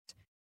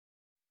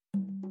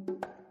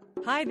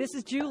Hi, this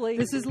is Julie.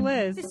 This is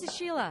Liz. This is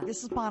Sheila.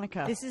 This is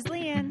Monica. This is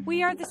Leanne.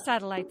 We are the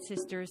Satellite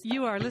Sisters.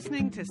 You are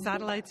listening to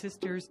Satellite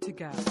Sisters to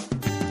Go.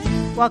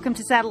 Welcome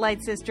to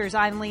Satellite Sisters.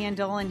 I'm Leanne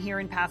Dolan here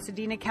in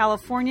Pasadena,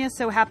 California.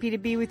 So happy to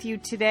be with you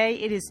today.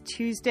 It is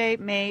Tuesday,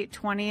 May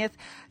 20th.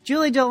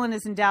 Julie Dolan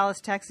is in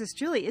Dallas, Texas.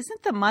 Julie,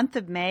 isn't the month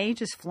of May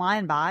just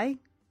flying by?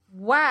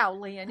 Wow,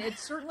 Leanne, it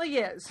certainly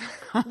is.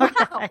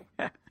 Wow.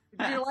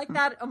 Do you like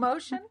that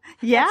emotion?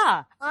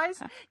 Yeah.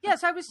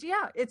 Yes,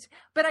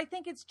 but I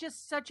think it's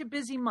just such a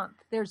busy month.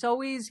 There's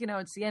always,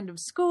 it's the end of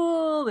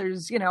school.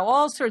 There's,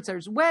 all sorts.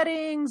 There's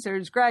weddings,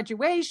 there's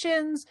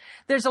graduations.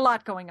 There's a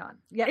lot going on.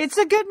 Yes. It's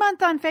a good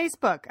month on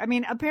Facebook. I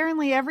mean,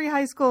 apparently every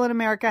high school in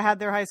America had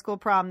their high school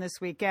prom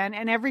this weekend,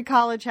 and every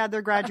college had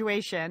their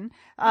graduation.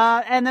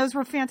 And those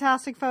were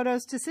fantastic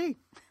photos to see.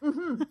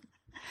 Mm-hmm.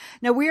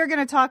 Now, we are going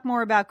to talk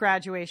more about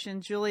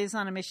graduation. Julie is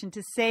on a mission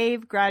to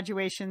save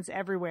graduations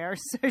everywhere.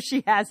 So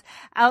she has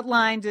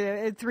outlined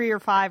a 3 or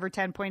 5 or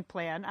 10-point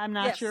plan. I'm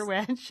not sure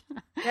which.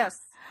 Yes.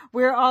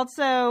 We're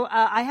also,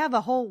 I have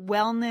a whole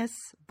wellness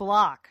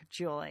block,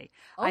 Julie.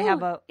 Oh. I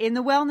have in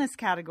the wellness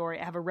category,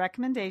 I have a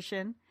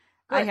recommendation.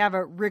 Good. I have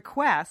a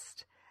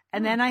request.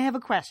 And then I have a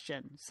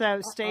question.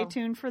 So stay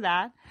tuned for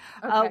that.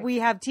 Okay. We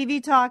have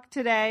TV talk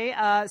today,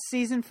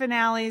 season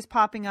finales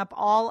popping up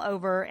all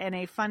over, and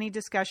a funny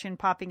discussion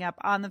popping up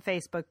on the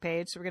Facebook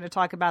page. So we're going to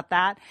talk about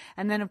that.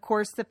 And then, of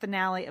course, the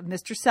finale of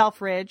Mr.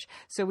 Selfridge.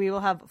 So we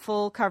will have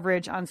full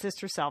coverage on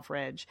Sister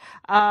Selfridge.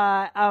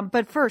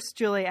 But first,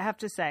 Julie, I have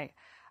to say,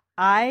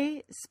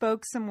 I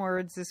spoke some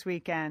words this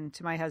weekend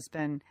to my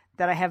husband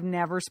that I have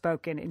never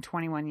spoken in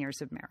 21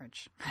 years of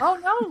marriage. Oh,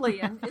 no,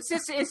 Leanne.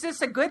 Is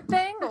this a good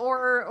thing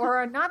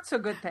or a not so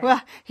good thing?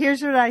 Well,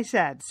 here's what I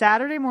said.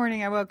 Saturday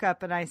morning, I woke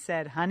up and I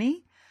said,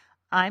 honey,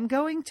 I'm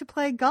going to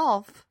play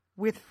golf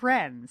with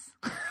friends.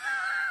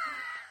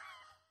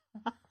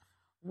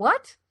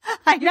 What?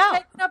 I know. You're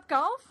taking up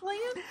golf,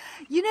 Leanne?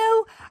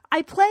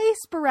 I play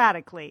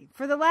sporadically.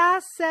 For the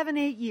last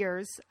 7-8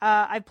 years,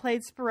 I've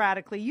played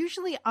sporadically,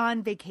 usually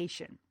on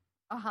vacation.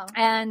 Uh-huh.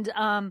 And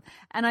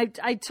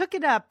I took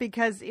it up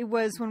because it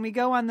was when we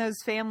go on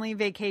those family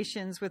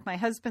vacations with my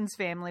husband's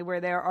family where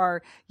there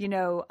are,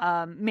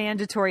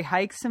 mandatory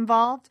hikes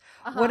involved.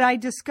 Uh-huh. What I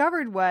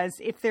discovered was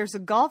if there's a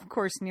golf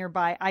course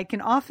nearby, I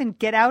can often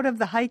get out of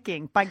the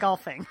hiking by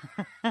golfing.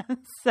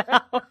 So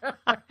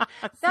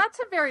that's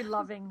a very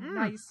loving,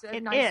 nice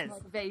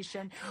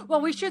motivation.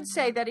 Well, we should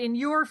say that in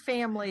your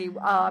family,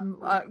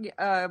 when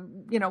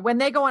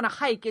they go on a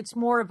hike, it's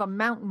more of a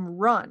mountain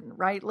run,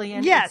 right,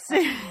 Leanne? Yes,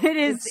 it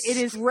is. It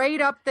is straight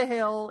up the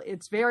hill.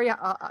 It's very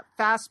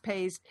fast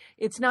paced.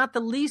 It's not the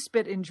least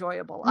bit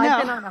enjoyable. No.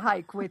 I've been on a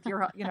hike with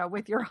your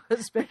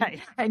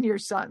husband and your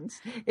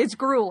sons. It's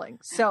grueling.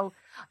 So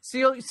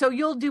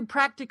you'll do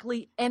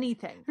practically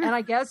anything. And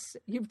I guess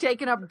you've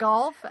taken up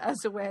golf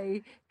as a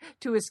way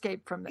to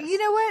escape from this. You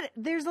know what?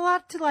 There's a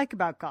lot to like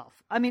about golf.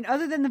 I mean,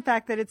 other than the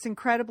fact that it's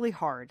incredibly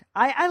hard.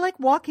 I like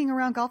walking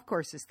around golf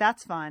courses.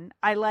 That's fun.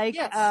 I like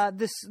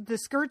the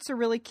skirts are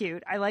really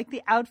cute. I like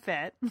the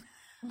outfit.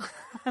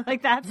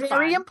 Like that's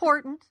very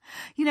important.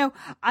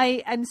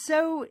 I am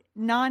so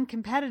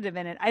non-competitive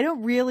in it. I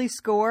don't really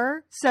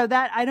score, so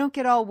that I don't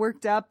get all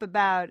worked up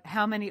about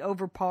how many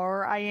over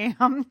par I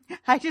am.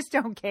 I just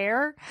don't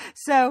care.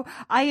 So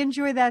I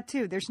enjoy that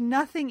too. There's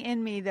nothing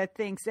in me that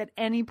thinks at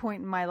any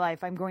point in my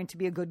life I'm going to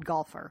be a good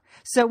golfer.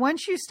 So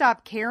once you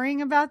stop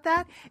caring about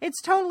that,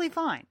 it's totally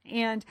fine.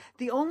 And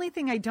the only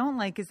thing I don't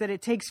like is that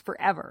it takes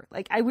forever.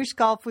 Like I wish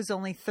golf was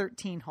only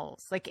 13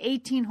 holes. Like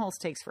 18 holes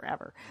takes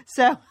forever.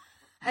 So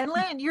and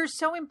Lynn, you're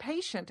so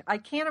impatient. I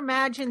can't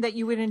imagine that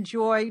you would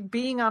enjoy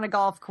being on a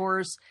golf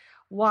course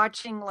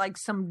watching like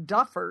some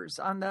duffers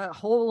on the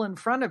hole in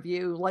front of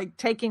you, like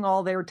taking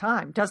all their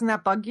time. Doesn't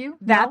that bug you?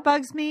 That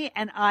bugs me.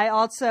 And I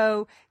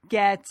also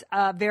get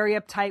very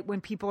uptight when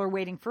people are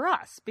waiting for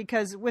us,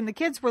 because when the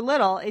kids were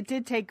little,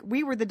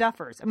 we were the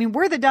duffers. I mean,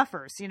 we're the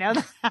duffers,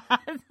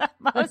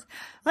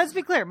 let's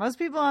be clear. Most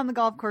people on the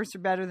golf course are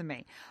better than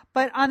me.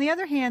 But on the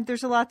other hand,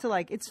 there's a lot to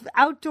like. It's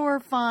outdoor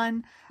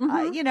fun.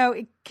 Mm-hmm.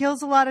 It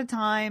kills a lot of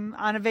time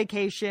on a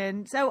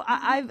vacation. So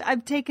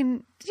I've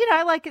taken,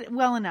 I like it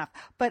well enough,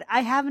 but I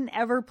haven't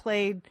ever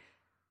played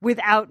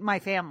without my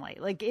family.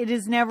 Like it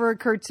has never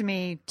occurred to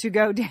me to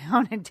go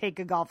down and take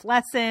a golf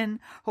lesson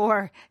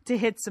or to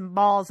hit some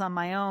balls on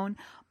my own.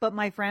 But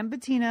my friend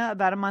Bettina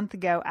about a month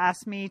ago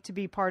asked me to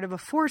be part of a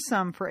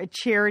foursome for a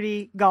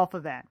charity golf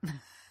event.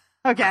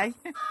 Okay.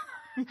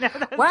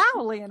 Wow,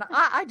 Leanne,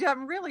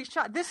 I'm really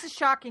shocked. This is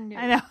shocking news.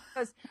 I know.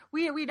 Because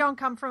we don't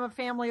come from a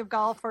family of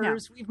golfers.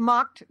 No. We've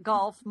mocked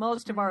golf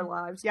most of our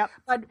lives. Yep.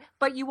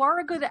 But you are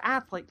a good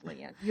athlete,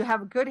 Leanne. You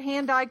have good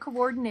hand-eye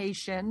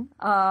coordination.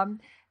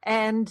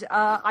 And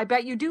I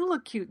bet you do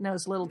look cute in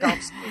those little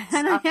golf skates.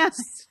 And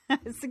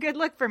it's a good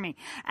look for me.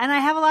 And I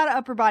have a lot of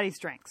upper body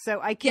strength, so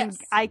I can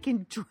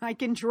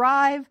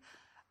drive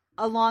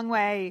a long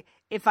way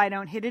if I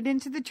don't hit it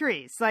into the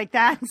trees. Like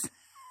that's.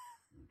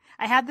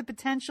 I had the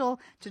potential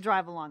to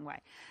drive a long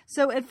way.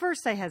 So at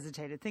first I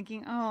hesitated,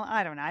 thinking, oh,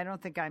 I don't know. I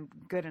don't think I'm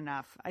good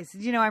enough. I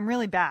said, I'm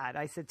really bad.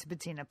 I said to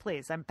Bettina,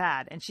 please, I'm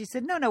bad. And she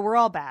said, no, we're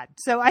all bad.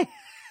 So I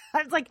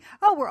was like,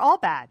 oh, we're all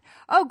bad.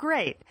 Oh,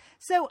 great.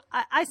 So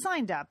I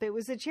signed up. It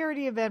was a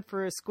charity event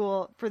for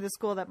the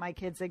school that my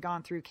kids had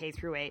gone through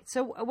K-8.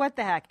 So what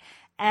the heck?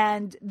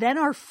 And then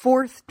our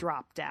fourth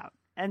dropped out.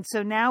 And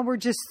so now we're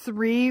just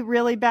 3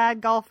 really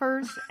bad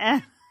golfers.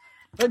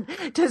 And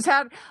does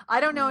that, I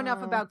don't know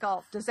enough about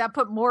golf. Does that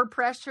put more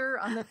pressure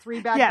on the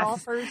 3 bad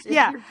golfers?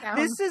 Yeah.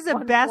 This is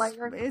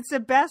it's a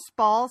best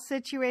ball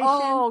situation.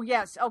 Oh,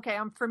 yes. Okay.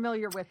 I'm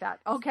familiar with that.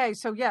 Okay.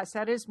 So yes,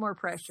 that is more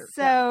pressure.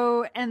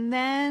 So, and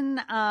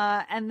then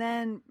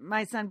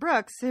my son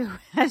Brooks, who,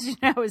 as you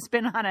know, has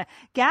been on a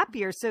gap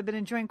year, so been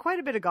enjoying quite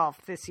a bit of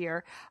golf this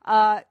year,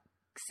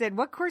 said,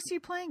 what course are you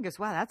playing? He goes,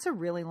 wow, that's a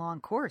really long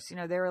course.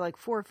 There are like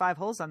 4 or 5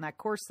 holes on that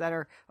course that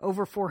are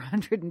over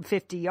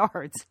 450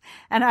 yards.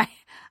 And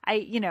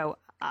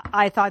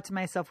I thought to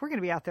myself, we're going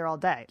to be out there all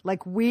day.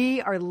 Like,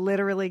 we are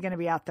literally going to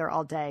be out there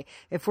all day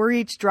if we're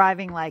each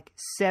driving like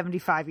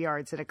 75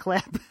 yards at a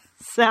clip.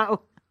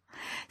 So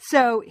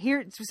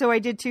I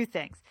did 2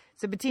 things.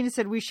 So Bettina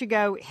said we should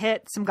go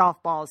hit some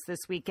golf balls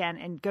this weekend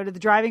and go to the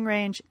driving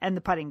range and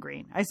the putting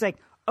green. I was like,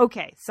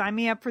 okay, sign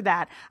me up for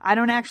that. I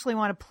don't actually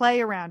want to play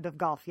a round of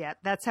golf yet.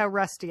 That's how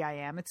rusty I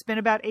am. It's been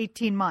about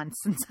 18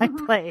 months since I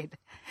played.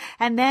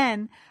 And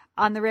then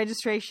on the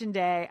registration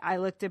day, I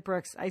looked at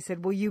Brooks. I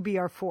said, will you be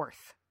our 4th?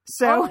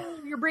 So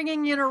you're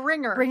bringing in a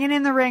ringer. Bringing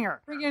in the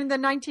ringer. Bringing in the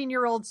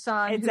 19-year-old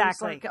son.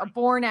 Exactly. Who's like a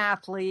born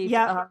athlete.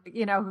 Yep.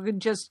 Who can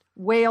just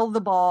whail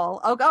the ball.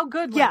 Oh,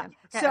 good. Yeah. Okay.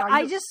 So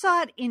I just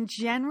thought in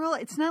general,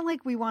 it's not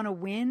like we want to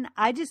win.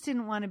 I just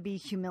didn't want to be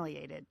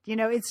humiliated.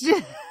 It's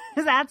just,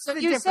 that's so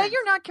the you difference. say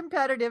you're not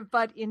competitive,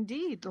 but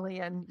indeed,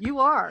 Lian, you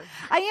are.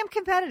 I am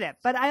competitive,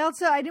 but I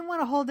didn't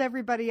want to hold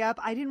everybody up.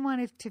 I didn't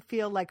want it to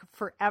feel like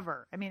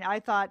forever. I mean,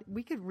 I thought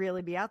we could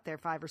really be out there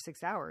 5 or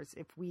 6 hours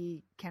if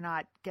we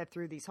cannot get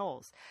through these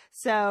holes.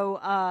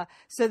 So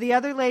the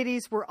other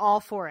ladies were all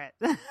for it.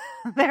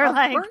 They're of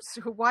like, course,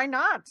 why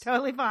not?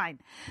 Totally fine.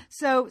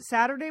 So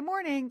Saturday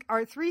morning,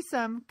 our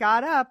threesome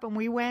got up and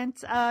we went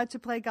to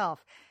play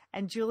golf.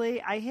 And Julie,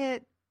 I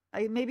hit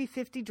maybe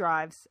 50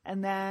 drives,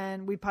 and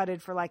then we putted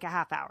for like a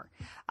half hour.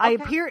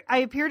 Okay. I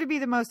appear to be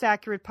the most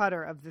accurate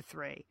putter of the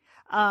 3.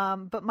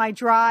 But my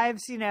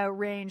drives,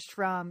 ranged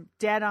from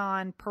dead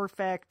on,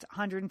 perfect,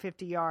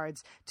 150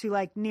 yards to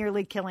like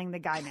nearly killing the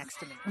guy next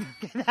to me.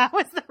 That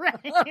was the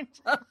range.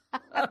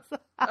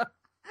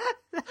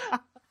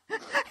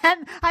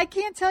 And I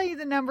can't tell you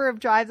the number of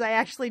drives I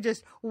actually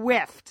just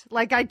whiffed.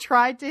 Like, I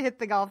tried to hit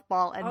the golf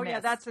ball and missed. Yeah,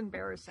 that's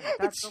embarrassing.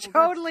 It's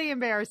totally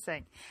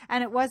embarrassing.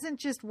 And it wasn't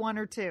just 1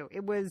 or 2.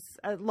 It was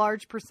a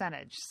large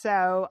percentage.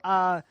 So,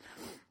 and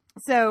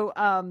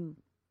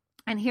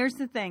here's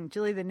the thing,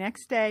 Julie, the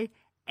next day,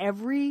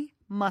 every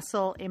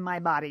muscle in my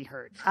body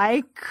hurt.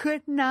 I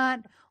could not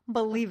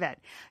believe it.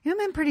 I'm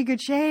in pretty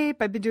good shape.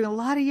 I've been doing a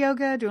lot of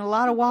yoga, doing a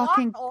lot of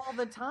walking, all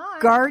the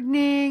time,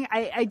 gardening.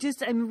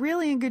 I'm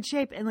really in good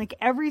shape. And like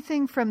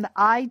everything from the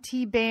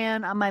IT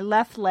band on my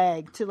left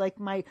leg to like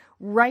my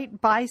right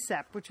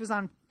bicep, which was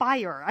on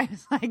fire. I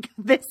was like,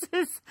 this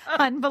is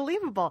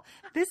unbelievable.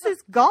 This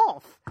is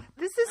golf.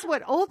 This is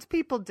what old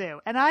people do.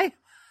 And I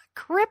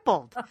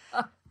crippled.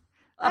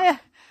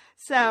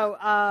 So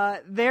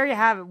there you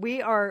have it.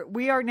 We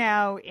are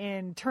now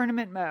in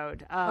tournament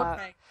mode.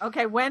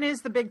 Okay. When is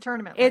the big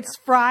tournament? It's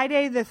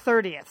Friday the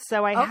 30th.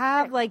 So I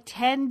have like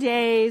 10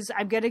 days.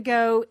 I'm going to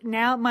go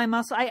now. My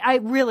muscle, I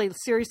really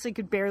seriously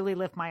could barely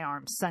lift my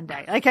arms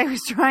Sunday. Like I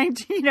was trying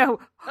to,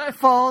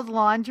 fold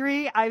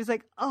laundry. I was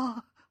like,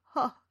 oh.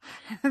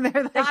 And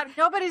they're like,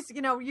 nobody's,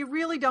 you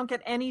really don't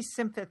get any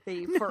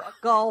sympathy for a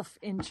golf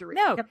injury.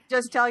 No. Can I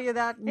just tell you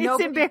that?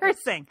 It's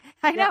embarrassing.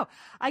 I know.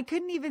 I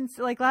couldn't even,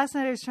 like last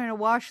night I was trying to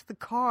wash the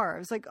car. I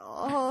was like,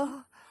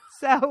 oh.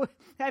 So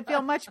I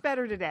feel much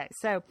better today.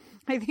 So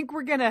I think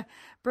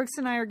Brooks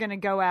and I are going to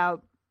go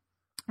out.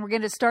 We're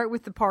going to start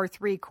with the par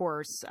 3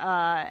 course,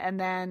 and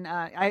then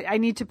I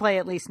need to play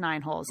at least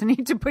 9 holes. I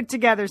need to put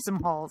together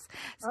some holes.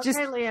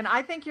 Okay, Lian,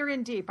 I think you're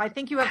in deep. I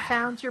think you have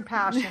found your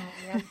passion,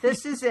 Lian.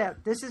 This is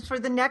it. This is for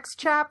the next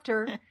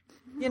chapter,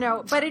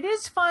 But it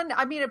is fun.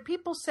 I mean,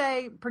 people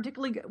say,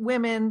 particularly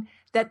women,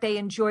 that they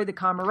enjoy the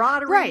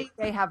camaraderie. Right.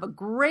 They have a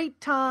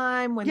great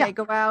time when they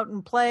go out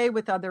and play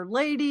with other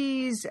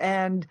ladies,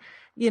 and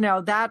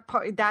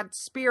that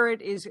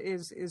spirit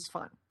is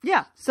fun.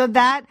 Yeah. So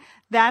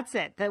that's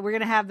it. That we're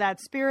going to have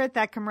that spirit,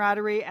 that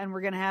camaraderie, and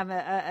we're going to have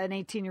an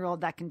 18-year-old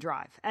that can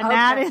drive.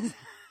 And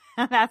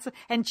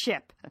and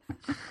Chip.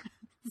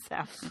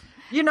 So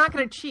you're not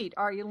going to cheat,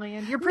 are you,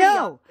 Lian? You're pretty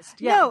honest.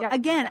 No.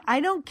 Again,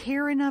 I don't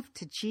care enough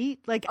to cheat.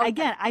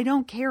 Again, I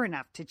don't care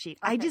enough to cheat.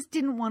 Okay. I just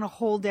didn't want to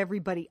hold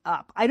everybody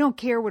up. I don't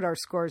care what our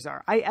scores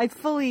are. I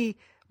fully.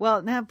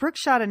 Well, now Brooke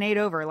shot an 8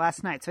 over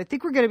last night, so I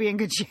think we're going to be in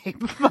good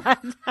shape.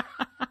 But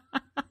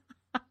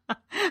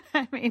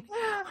I mean,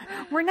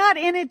 we're not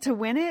in it to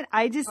win it.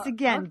 I just,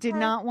 again, did okay.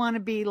 not want to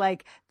be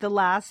like the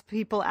last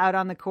people out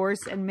on the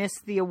course and miss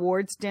the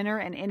awards dinner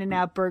and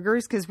In-N-Out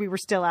burgers because we were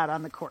still out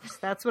on the course.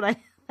 That's what I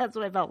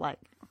felt like.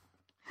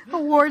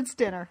 Awards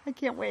dinner. I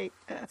can't wait.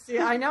 See,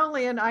 I know,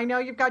 Lian. I know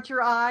you've got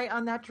your eye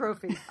on that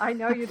trophy. I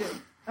know you do.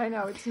 I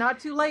know it's not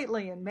too late,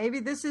 Lian. Maybe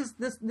this is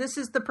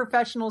the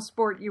professional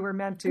sport you were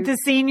meant to. The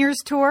seniors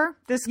tour.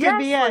 This could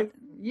be it. Lian,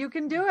 you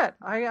can do it.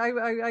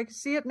 I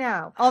see it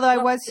now. Although I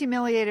was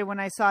humiliated when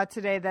I saw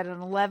today that an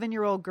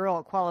 11-year-old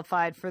girl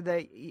qualified for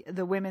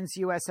the women's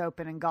U.S.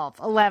 Open in golf.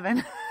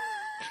 11.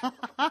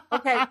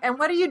 Okay, and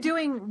what are you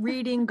doing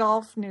reading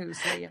golf news,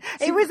 Lian?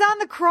 It was on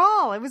the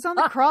crawl. It was on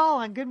the crawl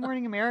on Good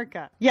Morning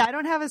America. Yeah, I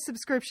don't have a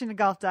subscription to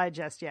Golf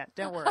Digest yet.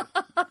 Don't worry.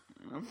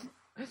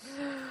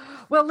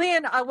 Well,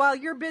 Lian, while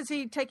you're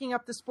busy taking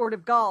up the sport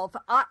of golf,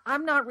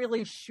 I'm not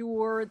really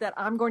sure that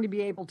I'm going to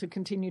be able to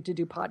continue to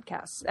do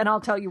podcasts, and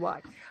I'll tell you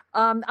why.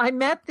 I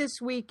met this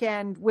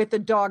weekend with a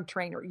dog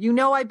trainer. You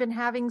know, I've been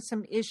having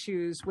some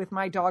issues with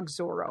my dog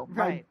Zorro,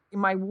 right?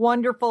 My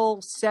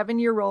wonderful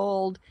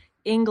 7-year-old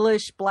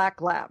English black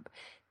lab.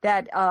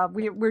 That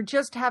we're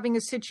just having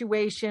a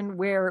situation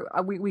where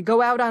we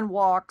go out on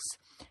walks.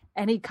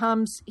 And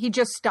he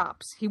just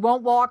stops. He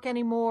won't walk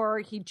anymore.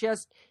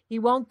 He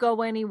won't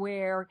go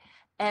anywhere.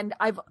 And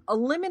I've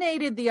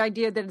eliminated the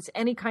idea that it's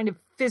any kind of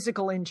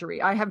physical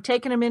injury. I have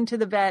taken him into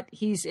the vet.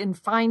 He's in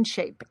fine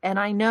shape. And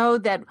I know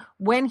that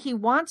when he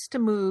wants to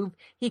move,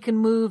 he can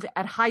move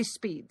at high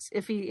speeds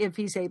if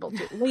he's able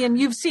to. Lian,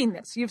 you've seen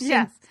this. You've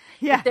seen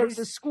if there's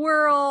a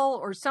squirrel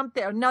or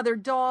something, another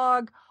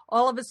dog,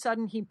 all of a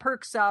sudden he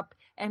perks up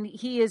and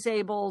he is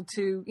able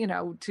to,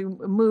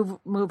 to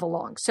move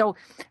along. So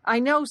I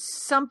know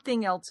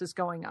something else is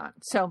going on.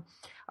 So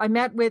I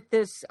met with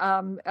this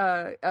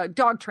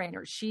dog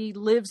trainer. She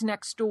lives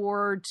next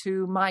door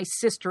to my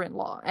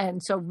sister-in-law.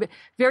 And so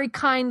very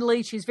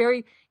kindly, she's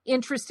very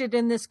interested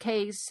in this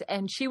case.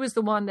 And she was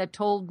the one that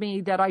told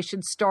me that I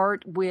should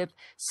start with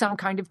some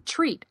kind of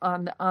treat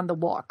on the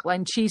walk.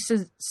 And she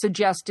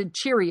suggested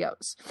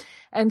Cheerios.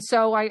 And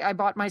so I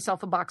bought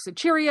myself a box of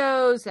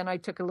Cheerios and I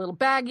took a little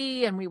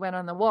baggie and we went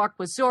on the walk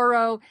with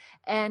Zorro.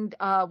 And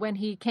when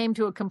he came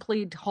to a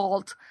complete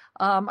halt,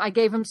 I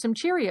gave him some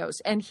Cheerios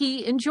and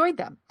he enjoyed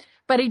them.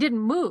 But he didn't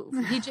move.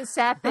 He just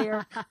sat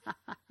there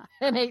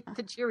and ate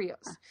the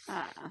Cheerios.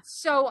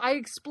 So I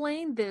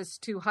explained this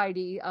to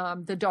Heidi,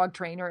 the dog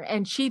trainer,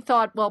 and she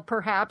thought, well,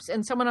 perhaps,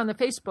 and someone on the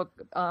Facebook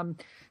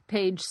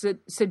page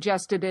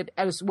suggested it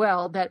as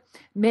well, that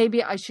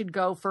maybe I should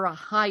go for a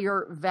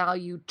higher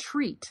value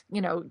treat.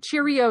 You know,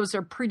 Cheerios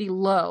are pretty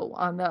low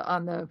on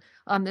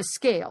the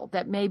scale,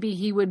 that maybe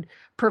he would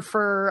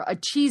prefer a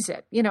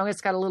Cheez-It. You know,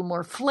 it's got a little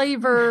more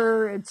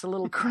flavor. It's a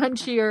little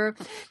crunchier.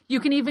 You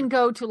can even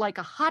go to like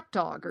a hot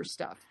dog or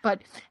stuff.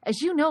 But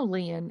as you know,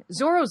 Lian,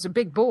 Zorro's a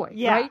big boy,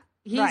 right?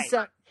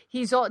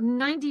 He's all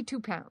 92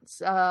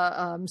 pounds,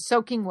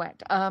 soaking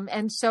wet.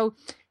 And so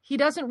he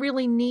doesn't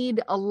really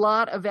need a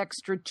lot of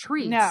extra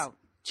treats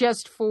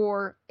just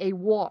for a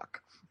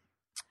walk.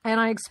 And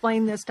I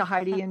explained this to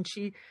Heidi and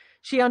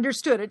she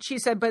understood it. She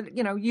said, but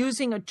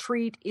using a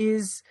treat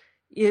is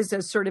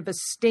a sort of a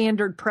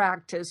standard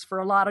practice for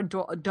a lot of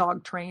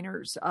dog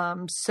trainers.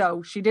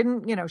 So she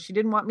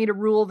didn't want me to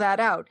rule that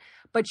out,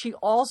 but she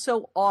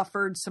also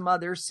offered some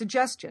other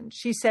suggestions.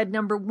 She said,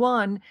 number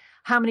one,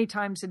 how many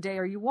times a day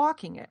are you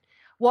walking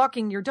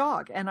your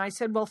dog? And I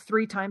said, well,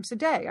 3 times a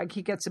day.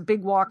 He gets a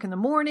big walk in the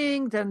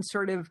morning, then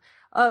sort of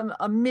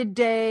a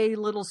midday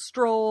little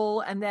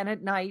stroll, and then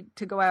at night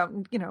to go out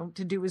and,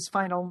 to do his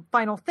final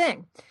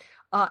thing.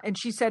 And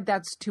she said,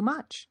 that's too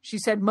much. She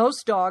said,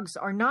 most dogs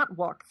are not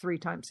walked 3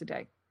 times a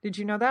day. Did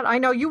you know that? I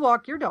know you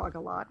walk your dog a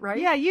lot, right?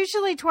 Yeah,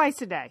 usually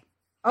twice a day.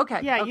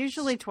 Okay. Yeah,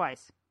 usually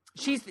twice.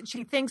 She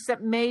thinks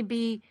that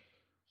maybe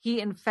he,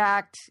 in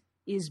fact,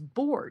 is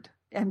bored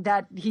and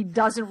that he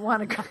doesn't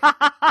want to go.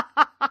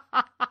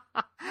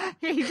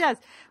 Yeah, he does.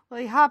 Well,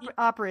 he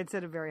operates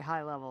at a very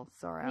high level,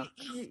 Zorro.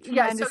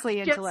 Tremendously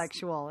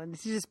intellectual, and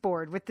he's just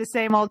bored with the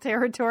same old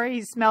territory.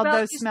 He's smelled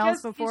those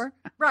smells before.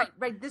 Right.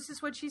 This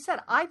is what she said.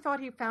 I thought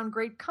he found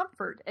great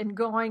comfort in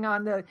going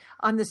on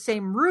the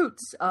same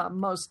routes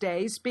most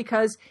days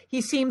because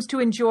he seems to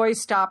enjoy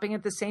stopping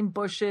at the same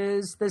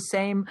bushes, the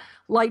same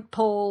light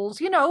poles.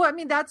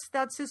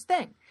 That's his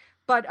thing.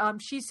 But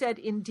she said,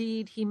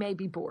 indeed, he may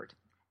be bored.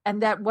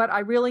 And that what I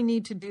really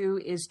need to do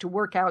is to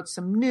work out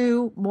some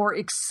new, more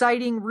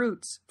exciting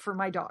routes for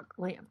my dog,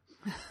 Lian.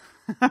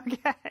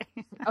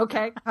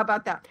 Okay. How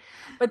about that?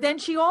 But then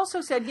she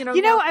also said,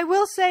 I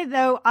will say,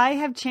 though, I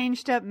have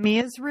changed up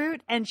Mia's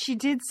route, and she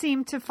did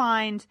seem to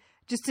find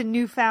just a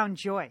newfound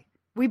joy.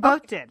 We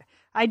both did.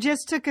 I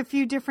just took a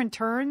few different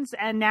turns,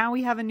 and now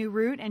we have a new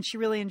route, and she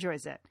really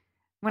enjoys it.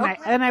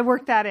 I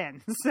worked that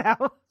in.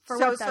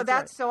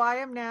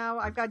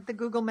 I've got the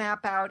Google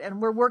map out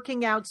and we're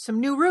working out some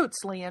new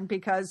routes, Lian,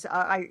 because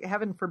I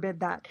heaven forbid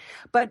that.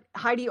 But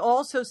Heidi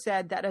also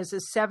said that as a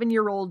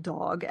 7-year-old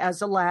dog,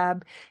 as a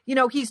lab,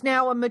 he's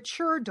now a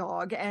mature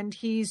dog and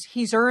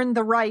he's earned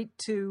the right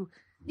to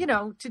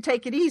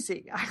take it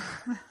easy.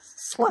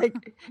 It's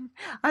like,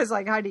 I was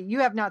like, Heidi, you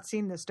have not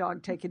seen this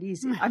dog. Take it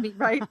easy. I mean,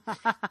 right?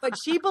 But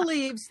she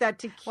believes that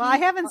to keep. Well, I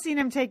haven't seen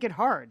him take it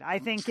hard, I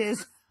think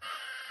is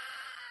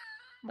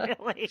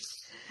really.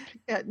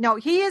 No,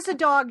 he is a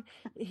dog.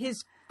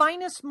 His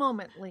finest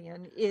moment,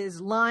 Leon,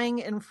 is lying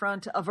in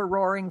front of a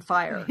roaring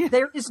fire.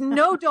 There is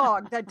no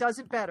dog that does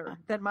it better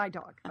than my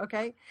dog.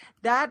 Okay.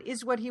 That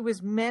is what he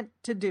was meant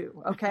to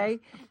do. Okay.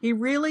 He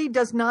really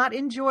does not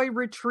enjoy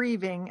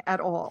retrieving at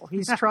all.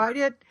 He's tried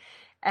it.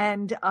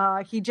 And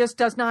he just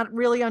does not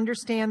really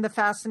understand the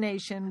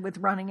fascination with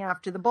running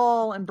after the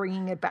ball and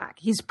bringing it back.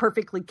 He's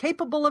perfectly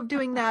capable of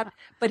doing that,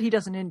 but he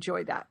doesn't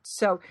enjoy that.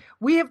 So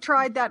we have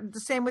tried that. The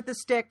same with the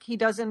stick. He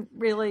doesn't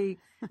really,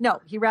 no,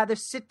 he'd rather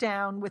sit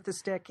down with the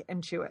stick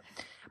and chew it.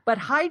 But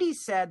Heidi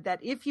said that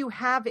if you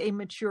have a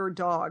mature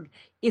dog,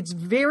 it's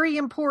very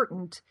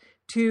important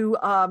to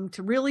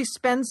really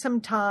spend some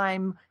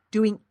time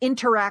doing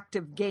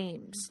interactive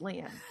games,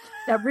 Leanne.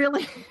 That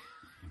really,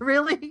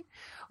 really...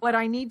 What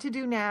I need to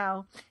do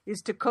now is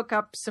to cook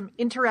up some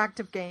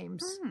interactive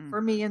games for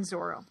me and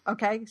Zorro.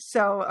 Okay,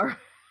 so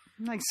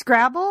like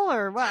Scrabble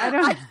or what? I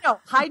don't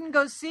know. Hide and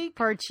go seek.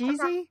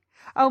 Parcheesi.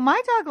 Oh,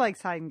 my dog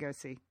likes hide and go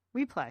seek.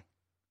 We play.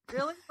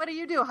 Really? What do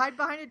you do? Hide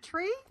behind a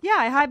tree? Yeah,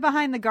 I hide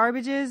behind the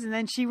garbages, and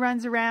then she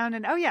runs around.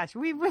 And oh yes,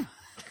 we. Really?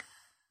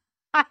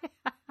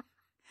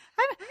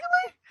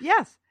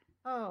 Yes.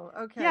 Oh,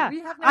 okay.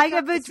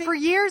 Yeah, but for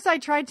years I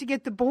tried to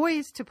get the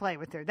boys to play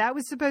with her. That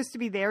was supposed to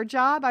be their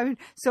job.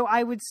 So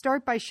I would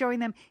start by showing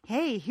them,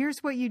 hey, here's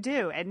what you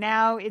do. And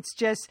now it's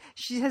just,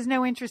 she has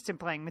no interest in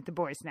playing with the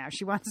boys now.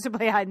 She wants to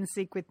play hide and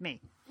seek with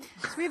me.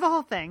 So we have a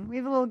whole thing. We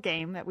have a little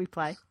game that we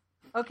play.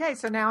 Okay,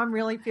 so now I'm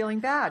really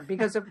feeling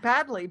because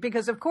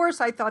of course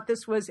I thought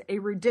this was a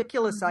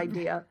ridiculous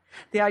idea,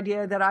 the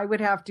idea that I would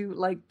have to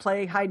like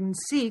play hide and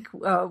seek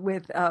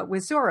with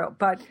Zorro,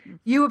 but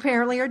you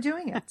apparently are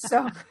doing it.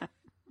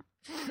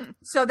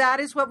 So that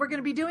is what we're going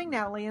to be doing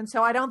now, Leanne.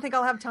 So I don't think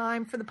I'll have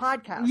time for the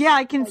podcast. Yeah,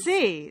 I can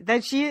see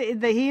that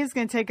he is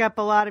going to take up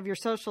a lot of your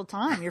social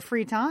time, your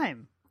free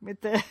time with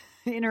the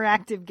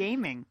interactive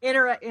gaming.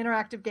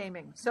 Interactive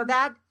gaming. So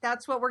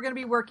that's what we're going to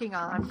be working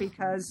on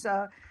because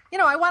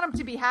I want him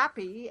to be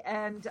happy,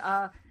 and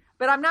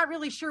but I'm not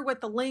really sure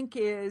what the link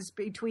is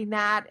between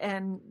that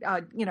and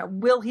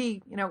will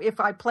he, if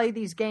I play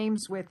these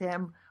games with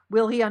him,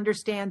 will he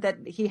understand that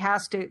he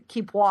has to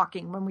keep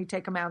walking when we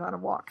take him out on a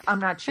walk? I'm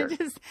not sure.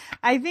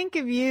 I think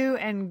of you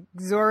and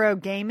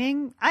Zorro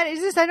gaming. I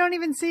don't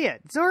even see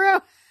it.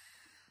 Zorro.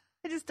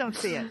 I just don't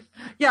see it.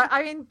 Yeah,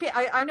 I mean,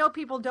 I know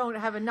people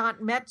have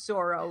not met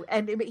Zorro,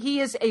 and he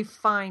is a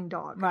fine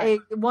dog, right.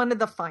 One of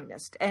the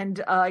finest,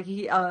 and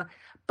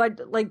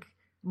but like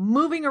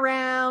moving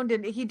around,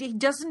 and he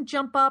doesn't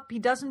jump up, he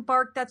doesn't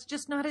bark. That's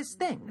just not his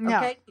thing.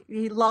 Okay, no.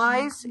 He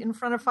lies in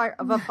front of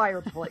a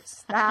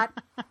fireplace.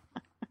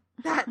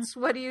 That's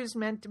what he was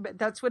meant to.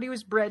 That's what he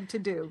was bred to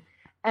do,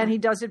 and he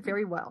does it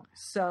very well.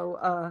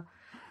 So.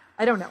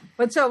 I don't know.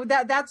 But so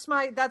that's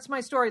my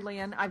story,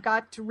 Leanne. I've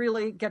got to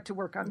really get to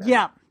work on this.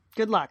 Yeah.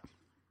 Good luck.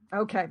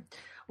 Okay.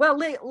 Well,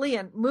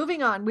 Leanne,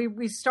 moving on.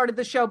 We started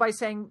the show by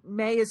saying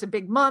May is a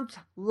big month,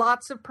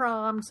 lots of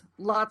proms,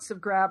 lots of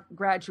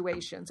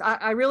graduations.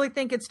 I really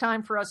think it's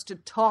time for us to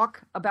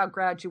talk about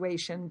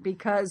graduation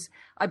because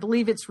I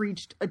believe it's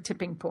reached a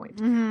tipping point.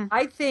 Mm-hmm.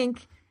 I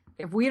think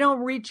if we don't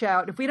reach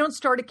out, if we don't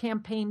start a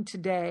campaign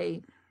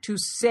today to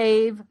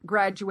save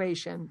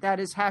graduation. That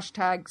is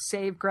hashtag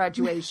save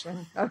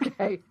graduation.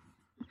 Okay.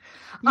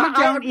 You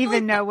don't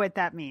even know what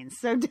that means.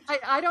 So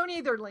I don't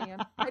either,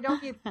 Leanne. I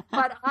don't either.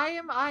 But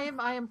I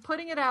am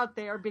putting it out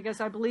there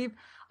because I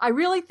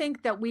really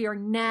think that we are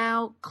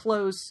now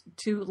close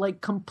to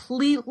like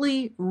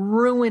completely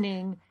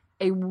ruining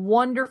a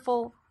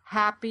wonderful,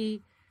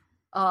 happy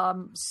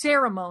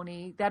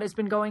ceremony that has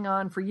been going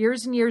on for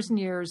years and years and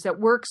years that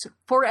works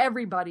for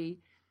everybody.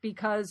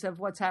 Because of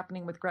what's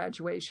happening with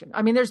graduation.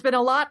 I mean, there's been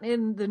a lot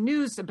in the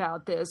news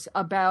about this,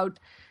 about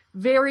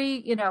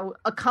very,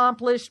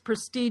 accomplished,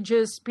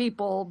 prestigious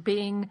people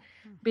being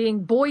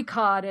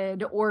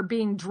boycotted or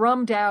being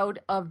drummed out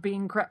of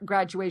being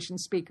graduation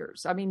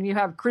speakers. I mean, you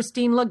have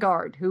Christine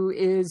Lagarde, who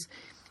is,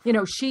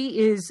 she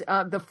is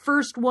the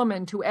first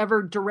woman to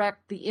ever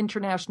direct the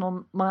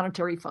International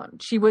Monetary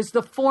Fund. She was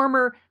the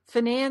former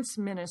finance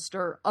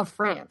minister of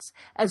France,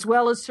 as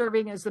well as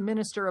serving as the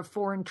minister of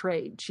foreign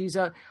trade. She's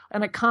an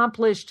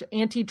accomplished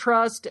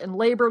antitrust and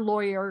labor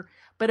lawyer,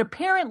 but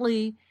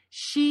apparently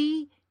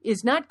she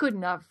is not good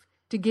enough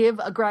to give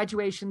a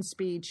graduation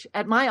speech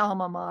at my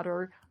alma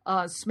mater,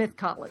 Smith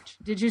College.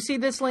 Did you see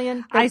this,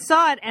 Leanne? I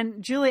saw it.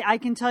 And Julie, I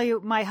can tell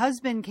you, my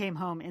husband came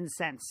home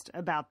incensed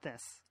about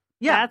this.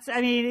 Yeah.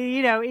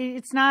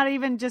 It's not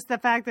even just the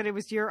fact that it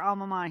was your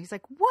alma mater. He's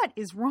like, what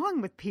is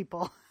wrong with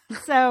people?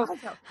 So,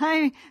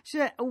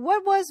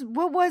 what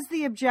was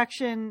the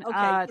objection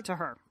to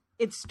her?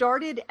 It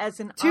started as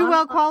too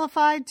well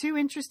qualified, too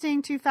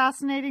interesting, too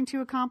fascinating,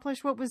 too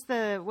accomplished. What was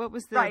the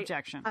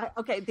objection?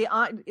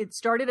 It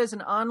started as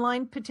an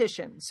online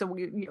petition. So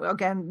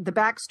again, the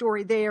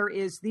backstory there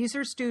is these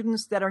are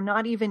students that are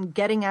not even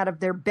getting out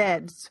of their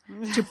beds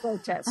to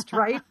protest,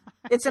 right?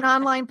 It's an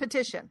online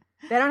petition.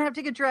 They don't have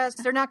to get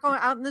dressed. They're not going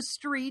out in the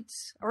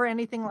streets or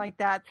anything like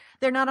that.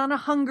 They're not on a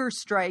hunger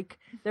strike.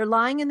 They're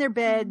lying in their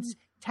beds,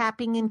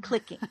 tapping and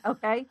clicking.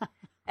 Okay.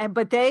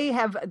 But they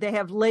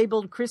have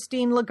labeled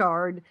Christine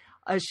Lagarde.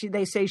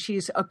 They say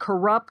she's a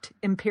corrupt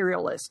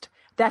imperialist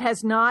that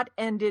has not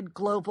ended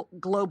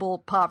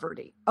global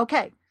poverty.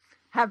 Okay.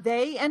 Have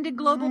they ended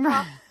global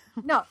poverty?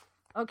 No.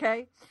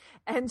 Okay.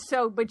 And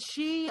so, but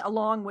she,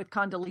 along with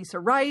Condoleezza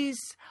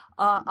Rice,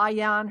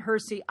 Ayaan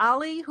Hirsi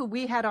Ali, who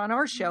we had on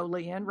our show,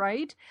 Leanne,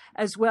 right?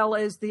 As well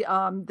as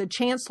the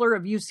chancellor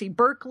of UC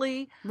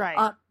Berkeley.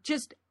 Right.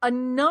 Just a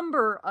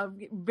number of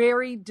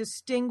very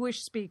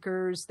distinguished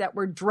speakers that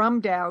were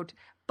drummed out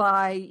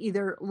by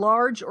either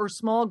large or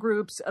small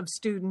groups of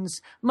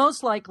students,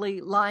 most likely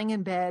lying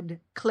in bed,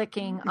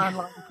 clicking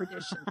online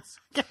petitions.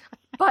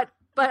 But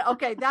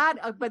okay,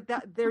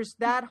 there's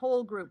that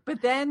whole group.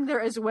 But then there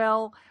as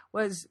well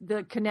was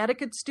the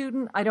Connecticut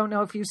student. I don't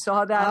know if you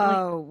saw that.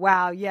 Oh,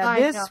 wow. Yeah, I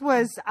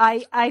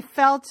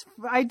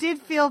did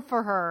feel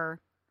for her.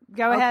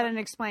 Go ahead and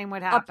explain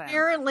what happened.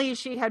 Apparently,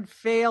 she had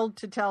failed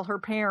to tell her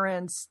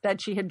parents that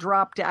she had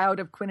dropped out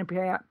of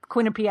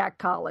Quinnipiac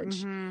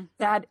College.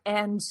 Mm-hmm.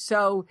 And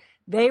so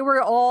they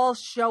were all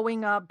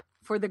showing up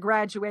for the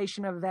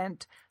graduation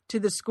event to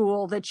the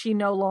school that she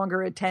no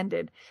longer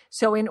attended.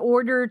 So in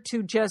order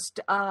to just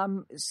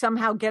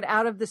somehow get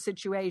out of the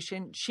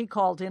situation, she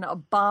called in a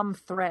bomb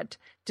threat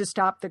to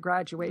stop the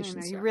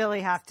graduation. You really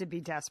have to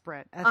be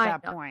desperate at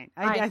that point.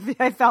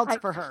 I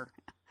felt for her.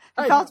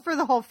 I felt for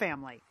the whole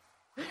family.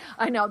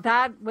 I know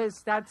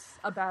that's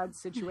a bad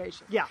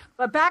situation. Yeah.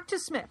 But back to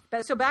Smith.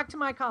 So back to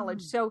my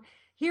college. So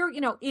here,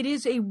 it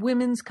is a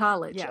women's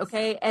college. Yes.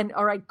 Okay. And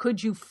all right,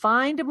 could you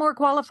find a more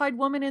qualified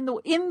woman in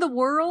the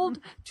world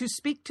to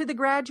speak to the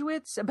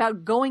graduates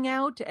about going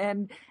out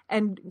and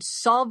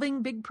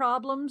solving big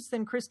problems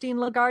than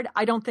Christine Lagarde?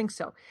 I don't think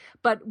so.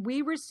 But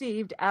we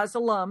received, as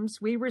alums,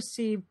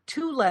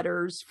 2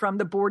 letters from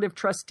the Board of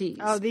Trustees.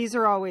 Oh, these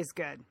are always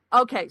good.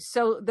 Okay,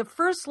 so the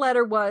first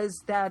letter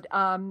was that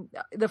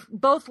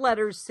both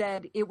letters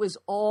said it was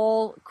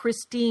all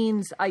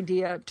Christine's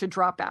idea to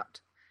drop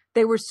out.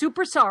 They were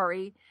super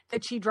sorry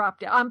that she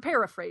dropped out. I'm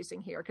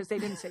paraphrasing here because they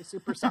didn't say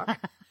super sorry.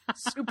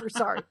 Super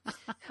sorry.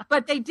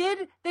 But they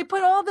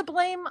put all the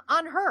blame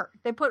on her.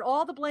 They put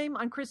all the blame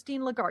on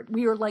Christine Lagarde.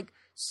 We were like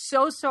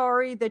so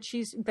sorry that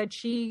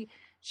she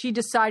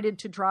decided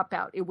to drop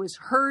out. It was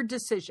her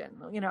decision,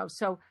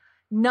 so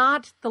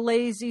not the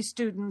lazy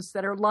students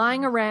that are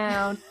lying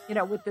around,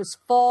 with this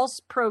false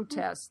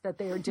protest that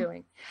they are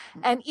doing.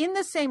 And in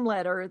the same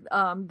letter,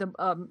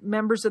 the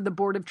members of the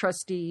Board of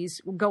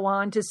Trustees go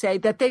on to say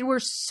that they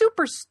were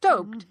super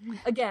stoked.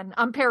 Again,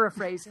 I'm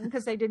paraphrasing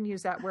because they didn't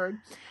use that word,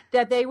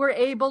 that they were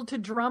able to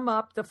drum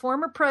up the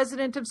former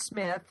president of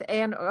Smith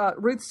and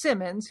Ruth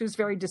Simmons, who's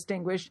very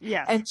distinguished.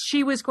 Yes. And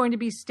she was going to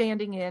be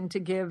standing in to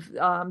give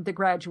the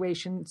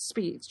graduation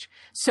speech.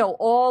 So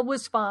all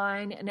was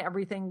fine and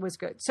everything was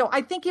good. So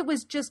I think it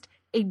was just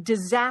a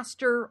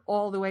disaster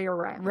all the way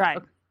around.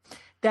 Right.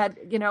 That,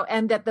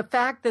 and that the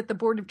fact that the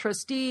Board of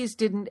Trustees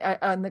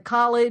and the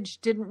college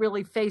didn't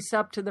really face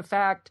up to the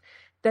fact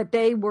that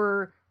they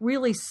were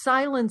really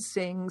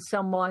silencing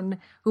someone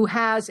who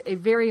has a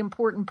very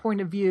important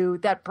point of view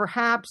that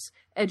perhaps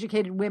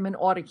educated women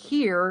ought to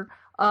hear,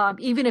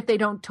 even if they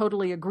don't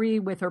totally agree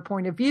with her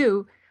point of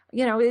view,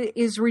 it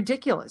is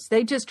ridiculous.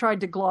 They just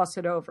tried to gloss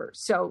it over.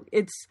 So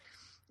it's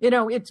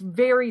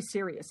very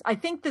serious. I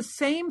think the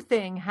same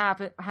thing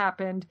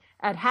happened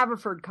at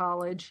Haverford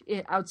College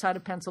outside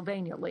of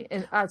Pennsylvania,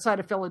 outside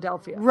of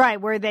Philadelphia.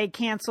 Right, where they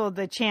canceled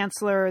the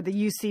chancellor, the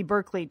UC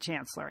Berkeley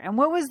chancellor. And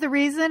what was the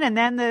reason? And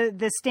then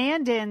the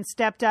stand-in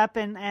stepped up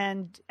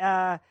and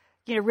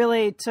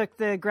really took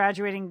the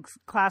graduating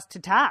class to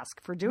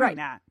task for doing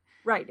that.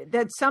 Right.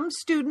 That some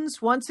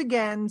students once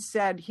again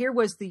said, here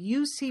was the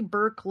UC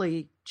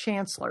Berkeley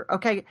chancellor.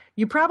 Okay.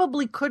 You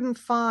probably couldn't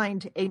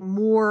find a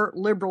more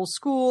liberal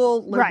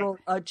school,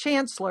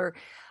 chancellor,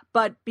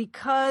 but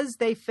because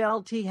they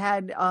felt he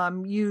had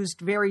used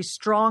very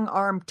strong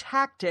arm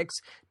tactics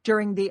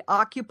during the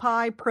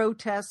Occupy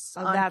protests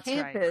on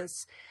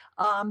campus,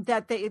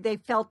 that they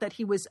felt that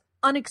he was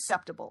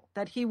unacceptable,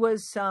 that he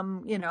was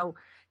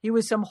he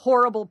was some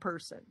horrible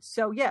person.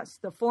 So yes,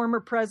 the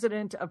former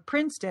president of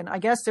Princeton, I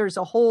guess there's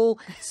a whole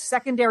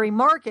secondary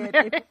market.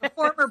 If you're the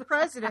former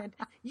president,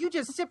 you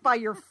just sit by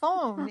your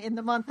phone in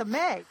the month of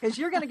May because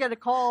you're going to get a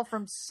call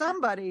from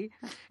somebody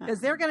because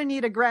they're going to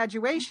need a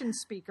graduation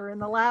speaker in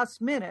the last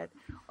minute.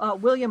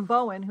 William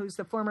Bowen, who's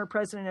the former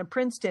president of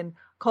Princeton,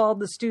 called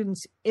the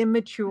students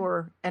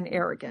immature and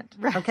arrogant.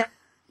 Okay.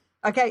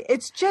 Okay,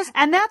 it's just...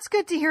 And that's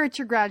good to hear at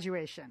your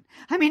graduation.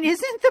 I mean,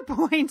 isn't the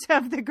point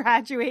of the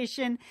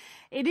graduation,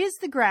 it is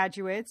the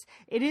graduates.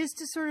 It is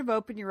to sort of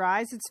open your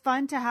eyes. It's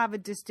fun to have a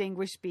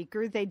distinguished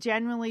speaker. They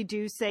generally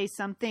do say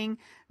something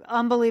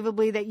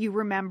unbelievably that you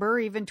remember,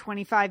 even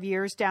 25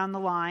 years down the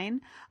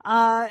line.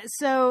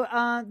 So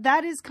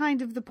that is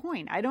kind of the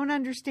point. I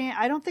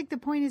don't think the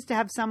point is to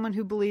have someone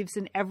who believes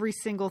in every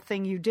single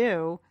thing you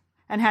do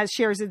and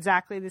shares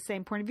exactly the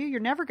same point of view.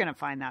 You're never going to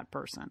find that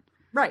person.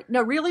 Right.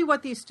 No, really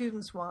what these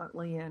students want,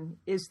 Leanne,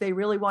 is they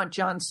really want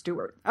Jon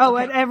Stewart. Oh,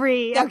 Okay? at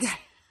every, okay.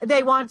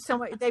 They want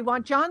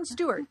Jon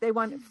Stewart. They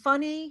want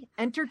funny,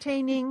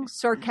 entertaining,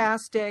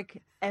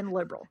 sarcastic, and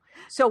liberal.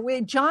 So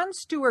Jon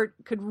Stewart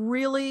could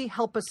really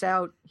help us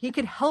out. He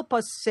could help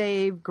us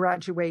save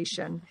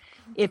graduation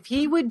if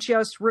he would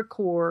just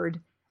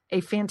record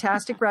a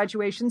fantastic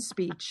graduation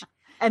speech,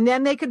 and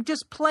then they could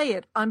just play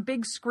it on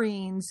big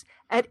screens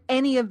at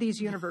any of these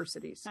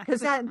universities.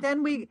 Because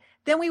then we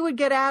would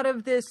get out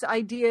of this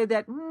idea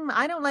that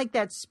I don't like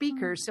that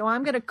speaker, so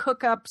I'm going to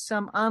cook up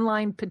some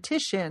online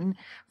petition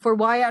for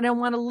why I don't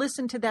want to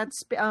listen to that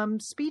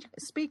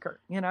speaker.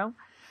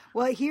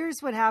 Well,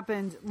 here's what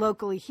happened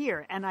locally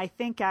here. And I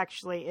think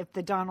actually if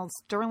the Donald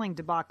Sterling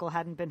debacle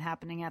hadn't been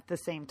happening at the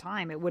same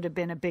time, it would have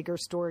been a bigger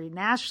story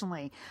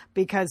nationally,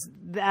 because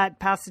that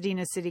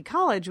Pasadena City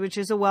College, which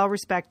is a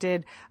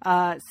well-respected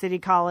city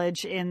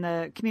college in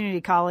the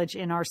community college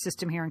in our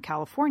system here in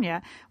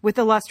California with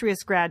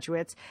illustrious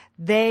graduates,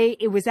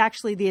 it was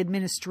actually the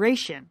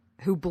administration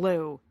who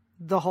blew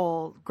the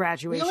whole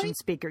graduation Really?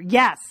 speaker.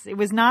 Yes, it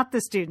was not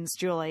the students,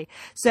 Julie.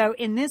 So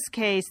in this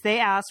case, they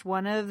asked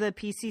one of the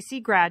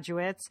PCC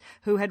graduates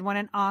who had won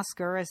an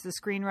Oscar as the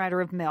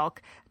screenwriter of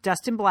Milk,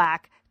 Dustin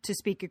Black, to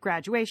speak at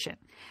graduation.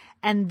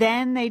 And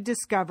then they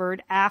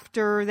discovered,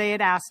 after they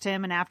had asked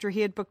him and after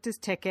he had booked his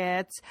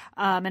tickets,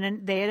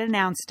 and they had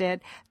announced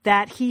it,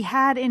 that he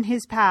had in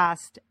his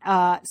past,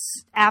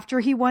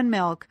 after he won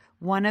Milk,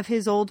 one of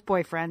his old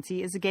boyfriends,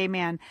 he is a gay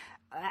man,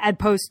 had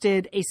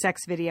posted a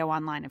sex video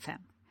online of him.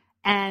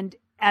 And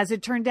as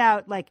it turned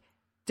out,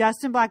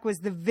 Dustin Black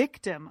was the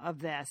victim of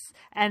this.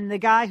 And the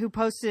guy who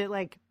posted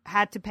it,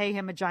 had to pay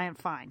him a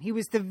giant fine. He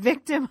was the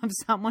victim of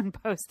someone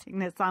posting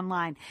this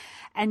online.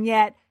 And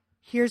yet,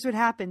 here's what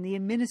happened. The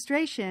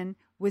administration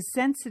was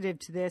sensitive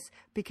to this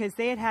because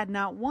they had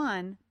not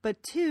one,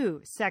 but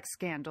two sex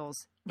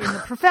scandals in the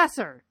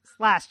professors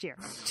last year.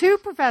 Two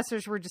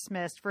professors were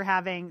dismissed for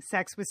having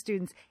sex with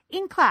students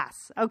in class.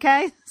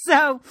 Okay.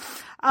 So,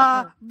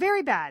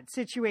 very bad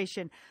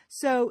situation.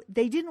 So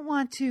they didn't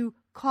want to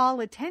call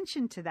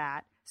attention to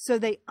that. So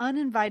they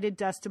uninvited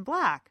Dustin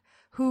Black,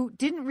 who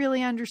didn't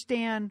really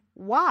understand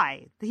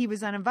why he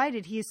was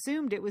uninvited. He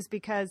assumed it was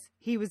because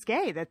he was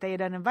gay that they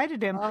had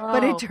uninvited him. Oh.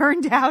 But it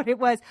turned out it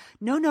was,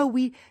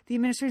 the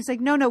administration's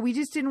like, no, we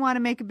just didn't want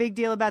to make a big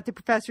deal about the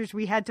professors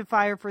we had to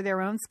fire for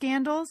their own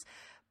scandals.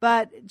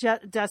 But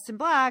Dustin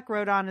Black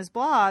wrote on his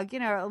blog,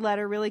 a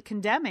letter really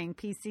condemning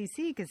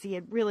PCC because he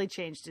had really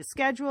changed his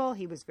schedule.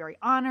 He was very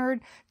honored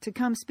to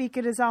come speak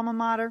at his alma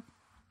mater.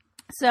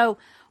 So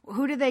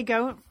who do they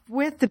go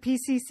with? The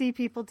PCC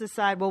people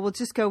decide, well, we'll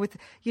just go with,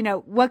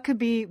 what could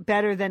be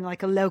better than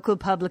a local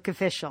public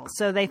official.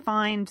 So they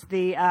find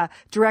the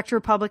director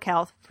of public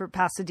health for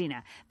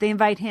Pasadena. They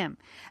invite him.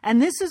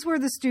 And this is where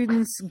the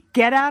students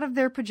get out of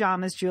their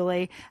pajamas,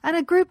 Julie, and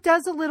a group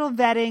does a little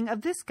vetting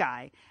of this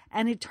guy.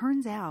 And it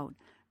turns out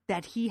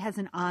that he has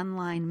an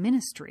online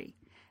ministry.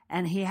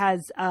 And he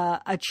has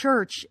a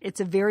church. It's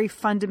a very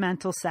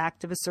fundamental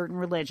sect of a certain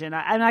religion.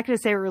 I'm not going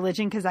to say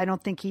religion because I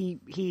don't think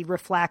he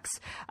reflects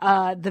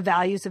the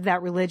values of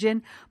that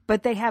religion.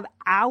 But they have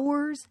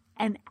hours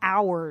and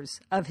hours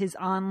of his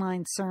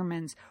online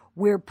sermons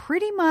where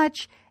pretty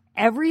much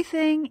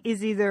everything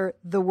is either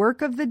the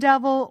work of the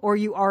devil or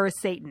you are a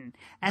Satan.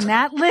 And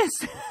that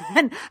list,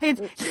 and it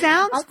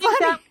sounds I think funny.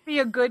 that would be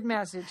a good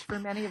message for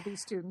many of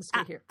these students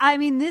to hear. I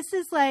mean, this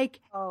is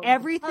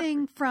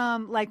everything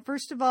from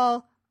first of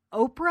all,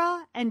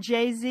 Oprah and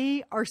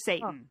Jay-Z are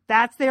Satan.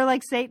 That's their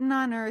Satan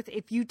on earth.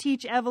 If you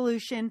teach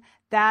evolution,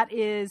 that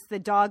is the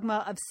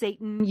dogma of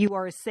Satan. You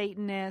are a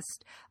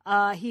Satanist.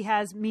 He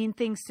has mean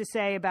things to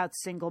say about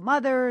single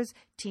mothers,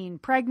 teen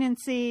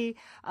pregnancy,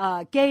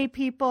 gay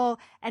people,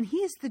 and he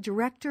is the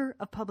director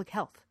of public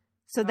health.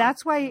 So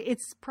that's why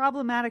it's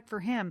problematic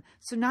for him.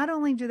 So not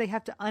only do they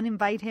have to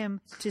uninvite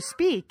him to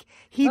speak,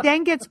 he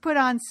then gets put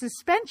on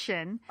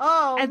suspension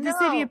at the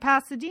city of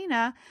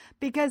Pasadena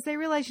because they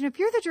realize, if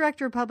you're the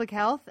director of public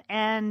health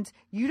and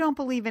you don't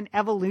believe in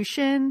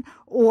evolution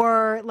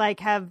or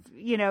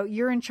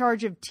you're in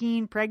charge of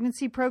teen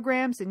pregnancy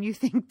programs and you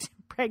think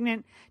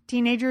pregnant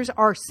teenagers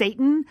are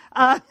Satan,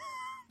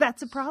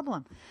 that's a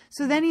problem.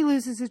 So then he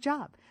loses his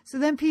job. So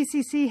then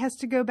PCC has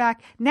to go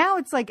back. Now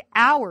it's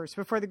hours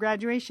before the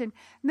graduation.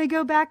 And they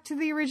go back to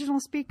the original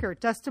speaker,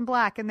 Dustin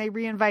Black, and they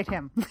re-invite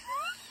him.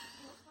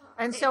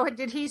 And so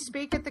did he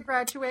speak at the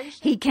graduation?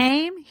 He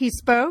came, he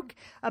spoke.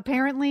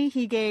 Apparently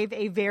he gave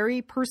a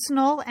very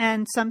personal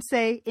and some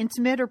say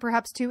intimate or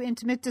perhaps too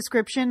intimate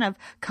description of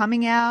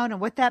coming out and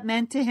what that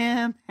meant to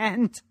him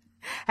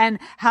and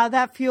how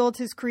that fueled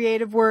his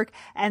creative work.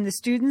 And the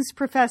students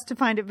professed to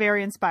find it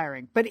very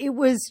inspiring. But it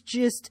was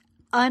just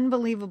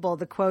unbelievable,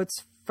 the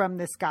quotes from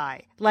this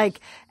guy.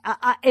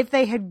 If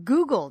they had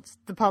Googled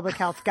the public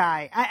health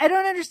guy, I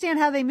don't understand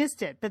how they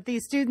missed it. But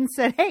these students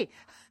said, hey,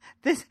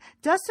 this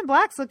Dustin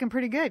Black's looking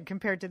pretty good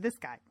compared to this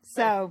guy.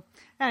 So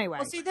anyway.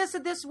 Well, see, this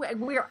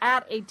we're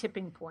at a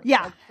tipping point.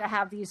 Yeah. To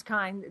have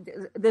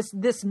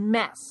this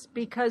mess,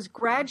 because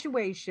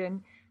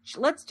graduation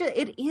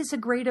It is a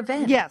great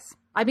event. Yes.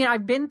 I mean,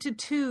 I've been to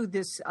 2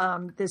 this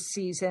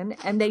season,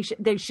 and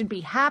they should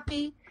be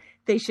happy.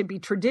 They should be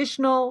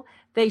traditional.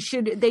 They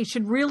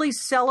should really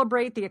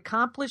celebrate the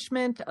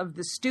accomplishment of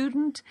the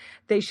student.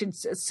 They should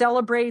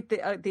celebrate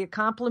the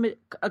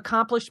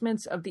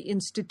accomplishments of the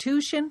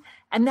institution,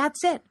 and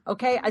that's it.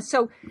 Okay,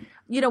 so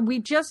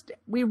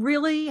we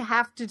really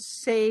have to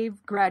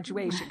save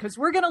graduation because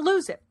we're going to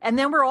lose it, and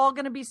then we're all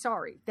going to be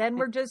sorry. Then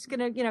we're just going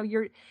to,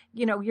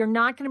 you're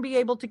not going to be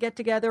able to get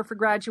together for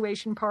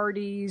graduation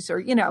parties, or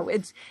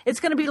it's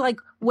going to be like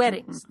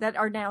weddings that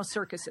are now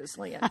circuses,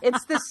 Leanne.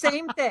 It's the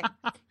same thing.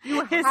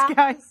 You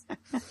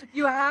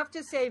have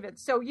to save it.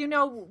 So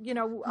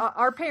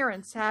our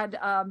parents had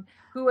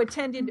who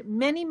attended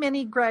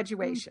many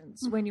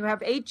graduations. When you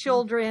have 8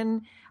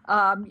 children.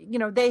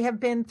 They have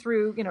been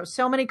through,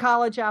 so many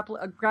college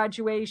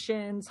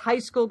graduations, high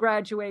school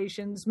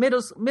graduations,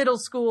 middle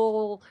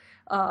school,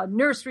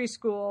 nursery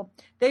school.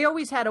 They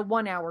always had a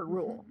 1-hour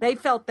rule. They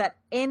felt that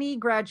any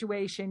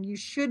graduation, you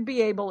should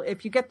be able,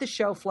 if you get the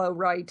show flow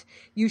right,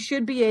 you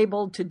should be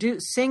able to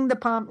sing the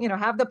pomp,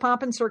 have the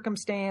pomp and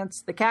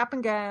circumstance, the cap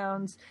and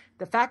gowns,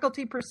 the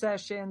faculty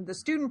procession, the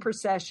student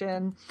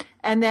procession,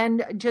 and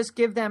then just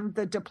give them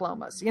the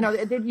diplomas.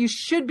 You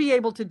should be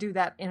able to do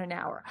that in an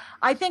hour.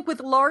 I think with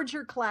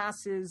larger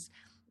classes,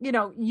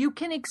 you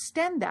can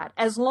extend that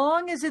as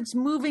long as it's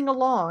moving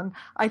along.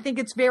 I think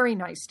it's very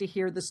nice to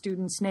hear the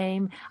student's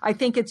name. I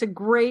think it's a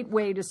great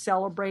way to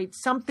celebrate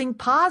something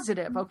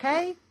positive.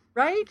 Okay.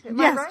 Right?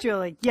 Yes, right?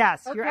 Julie.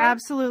 Yes, Okay. You're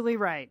absolutely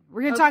right.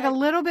 We're going to talk a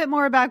little bit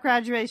more about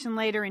graduation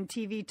later in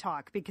TV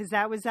Talk, because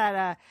that was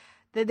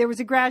there was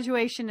a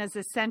graduation as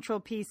a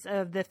central piece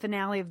of the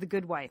finale of The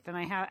Good Wife, and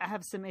I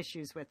have some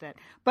issues with it.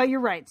 But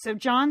you're right. So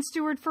Jon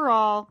Stewart for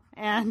all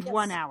and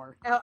 1 hour.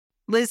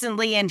 Liz and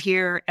Leanne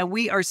here, and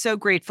we are so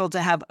grateful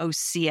to have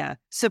OSEA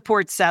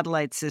support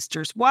Satellite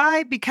Sisters.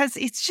 Why? Because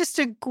it's just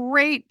a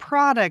great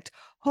product.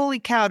 Holy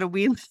cow,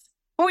 we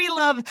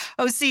love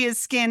OSEA's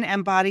skin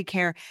and body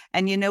care.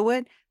 And you know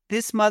what?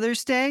 This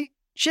Mother's Day,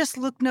 just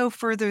look no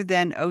further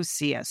than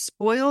OSEA.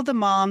 Spoil the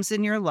moms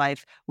in your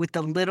life with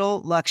the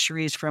little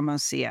luxuries from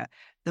OSEA.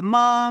 The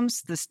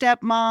moms, the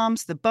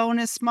stepmoms, the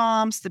bonus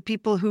moms, the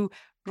people who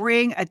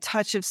bring a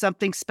touch of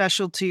something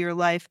special to your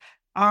life.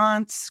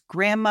 Aunts,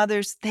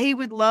 grandmothers, they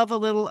would love a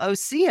little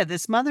OSEA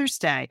this Mother's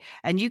Day.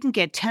 And you can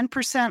get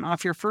 10%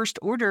 off your first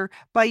order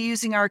by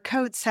using our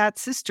code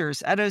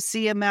SATSisters at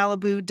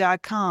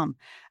OSEAMalibu.com.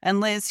 And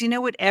Liz, you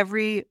know what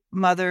every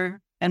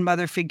mother and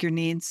mother figure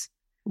needs?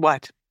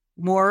 What?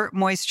 More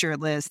moisture,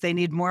 Liz. They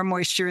need more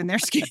moisture in their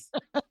skin.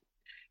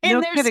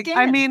 No kidding.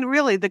 I mean,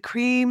 really, the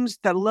creams,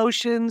 the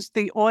lotions,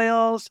 the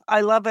oils,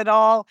 I love it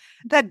all.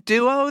 That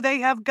duo they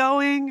have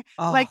going,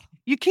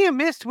 you can't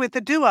miss with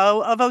the duo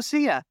of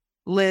OSEA.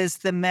 Liz,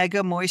 the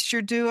Mega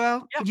Moisture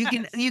Duo.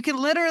 Yes. You can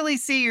literally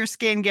see your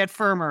skin get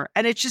firmer,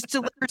 and it just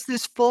delivers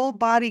this full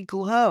body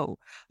glow.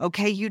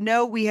 Okay,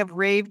 we have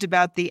raved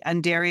about the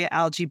Undaria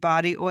Algae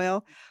Body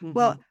Oil. Mm-hmm.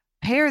 Well,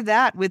 pair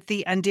that with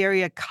the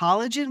Undaria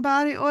Collagen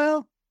Body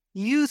Oil.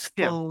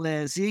 Youthful,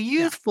 Liz. Your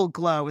youthful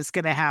glow is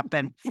going to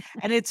happen.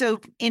 And it's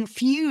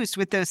infused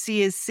with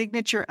OSEA's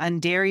signature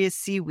Undaria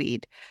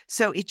seaweed.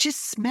 So it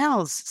just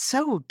smells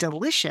so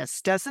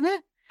delicious, doesn't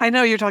it? I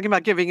know you're talking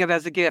about giving it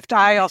as a gift.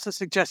 I also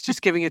suggest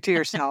just giving it to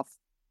yourself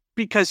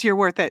because you're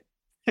worth it.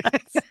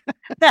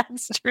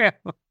 That's true.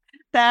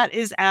 That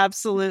is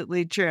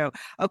absolutely true.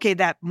 Okay,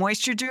 that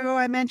Moisture Duo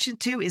I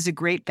mentioned too is a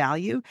great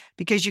value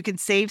because you can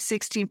save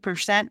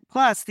 16%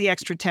 plus the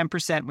extra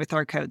 10% with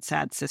our code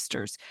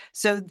SADSisters.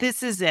 So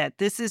this is it.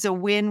 This is a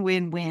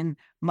win-win-win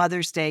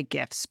Mother's Day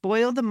gift.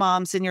 Spoil the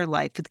moms in your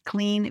life with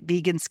clean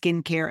vegan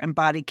skincare and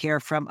body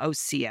care from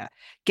OSEA.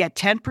 Get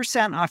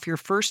 10% off your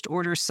first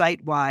order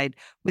site-wide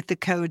with the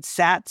code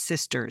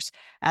SATSisters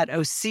at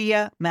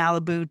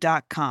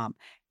OSEAMalibu.com.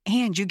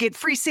 And you get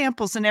free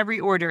samples in every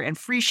order and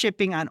free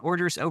shipping on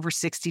orders over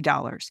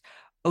 $60.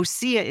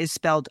 OSEA is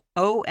spelled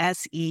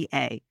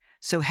O-S-E-A.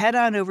 So head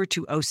on over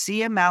to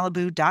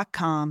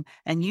OSEAMalibu.com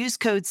and use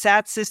code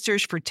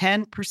SATSisters for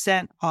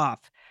 10%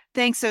 off.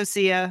 Thanks,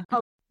 OSEA.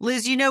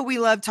 Liz, we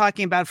love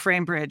talking about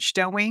FrameBridge,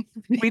 don't we?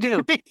 We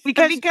do.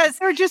 Because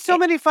there are just so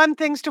many fun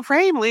things to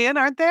frame, Leanne,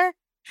 aren't there?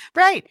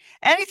 Right.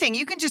 Anything.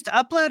 You can just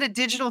upload a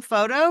digital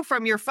photo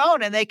from your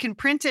phone and they can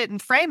print it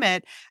and frame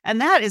it. And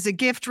that is a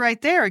gift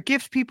right there, a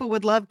gift people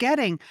would love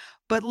getting.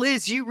 But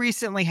Liz, you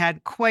recently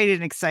had quite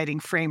an exciting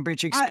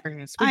FrameBridge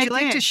experience. Would you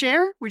like to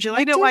share? Would you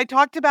like to? I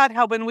talked about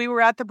how when we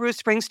were at the Bruce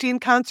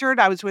Springsteen concert,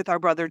 I was with our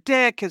brother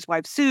Dick, his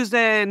wife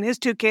Susan, his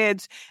 2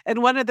 kids,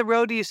 and one of the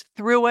roadies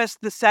threw us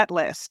the set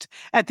list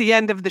at the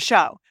end of the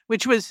show,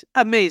 which was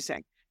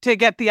amazing. To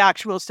get the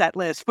actual set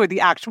list for the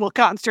actual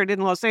concert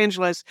in Los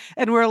Angeles.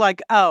 And we're like,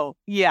 oh,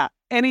 yeah,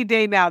 any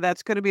day now,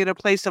 that's going to be in a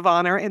place of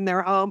honor in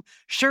their home.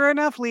 Sure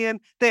enough, Leanne,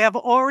 they have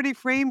already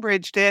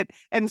FrameBridged it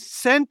and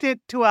sent it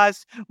to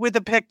us with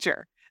a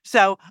picture.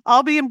 So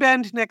I'll be in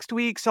Bend next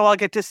week, so I'll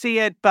get to see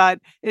it. But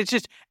it's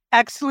just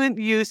excellent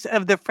use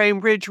of the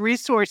FrameBridge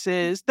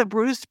resources, the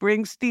Bruce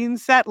Springsteen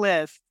set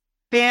list.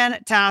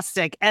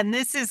 Fantastic. And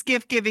this is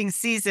gift giving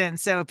season.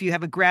 So if you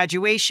have a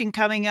graduation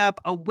coming up,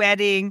 a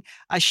wedding,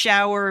 a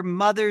shower,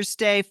 Mother's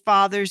Day,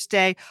 Father's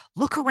Day,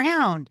 look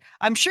around.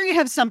 I'm sure you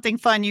have something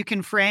fun you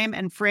can frame,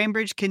 and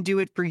Framebridge can do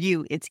it for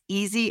you. It's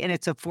easy and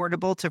it's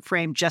affordable to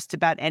frame just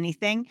about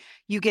anything.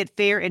 You get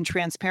fair and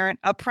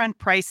transparent upfront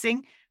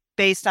pricing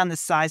based on the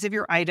size of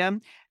your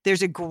item.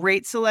 There's a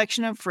great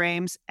selection of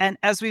frames. And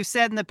as we've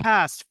said in the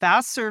past,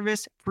 fast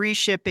service, free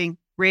shipping,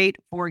 great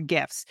for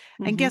gifts.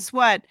 And guess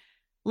what?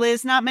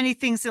 Liz, not many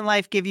things in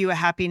life give you a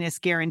happiness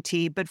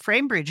guarantee, but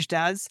Framebridge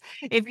does.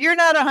 If you're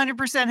not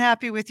 100%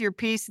 happy with your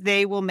piece,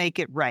 they will make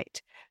it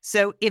right.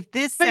 So if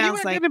this But sounds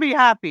you're like... going to be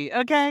happy,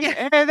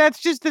 okay? And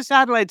that's just the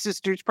Satellite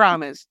Sisters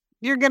promise.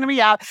 You're going to be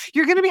out.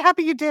 You're going to be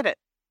happy you did it.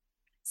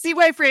 See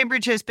why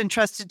Framebridge has been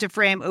trusted to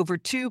frame over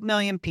 2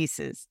 million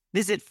pieces.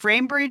 Visit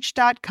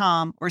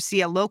framebridge.com or see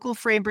a local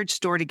Framebridge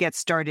store to get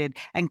started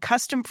and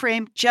custom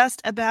frame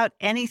just about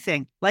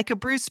anything, like a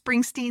Bruce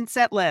Springsteen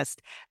set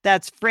list.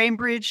 That's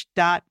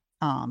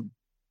framebridge.com.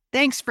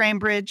 Thanks,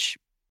 Framebridge.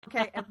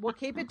 Okay, and we'll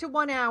keep it to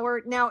 1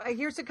 hour. Now,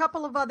 here's a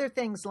couple of other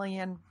things,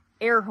 Lian.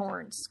 Air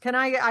horns.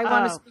 I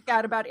want to speak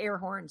out about air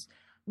horns.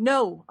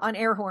 No on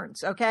air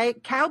horns, okay?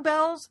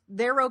 Cowbells,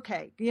 they're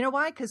okay. You know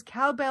why? Because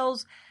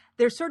cowbells,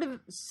 they're sort of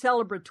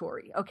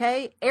celebratory,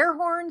 okay? Air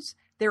horns,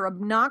 they're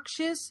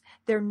obnoxious.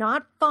 They're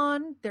not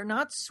fun. They're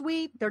not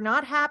sweet. They're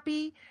not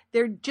happy.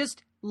 They're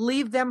just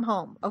leave them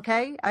home,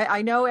 okay?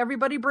 I know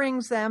everybody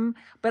brings them,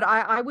 but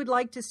I would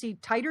like to see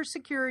tighter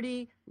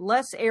security,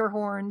 less air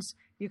horns.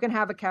 You can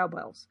have a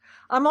cowbells.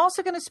 I'm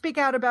also going to speak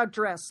out about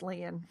dress,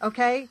 Lian,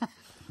 okay?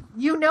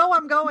 You know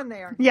I'm going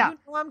there. Yeah. You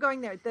know I'm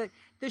going there.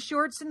 The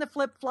shorts and the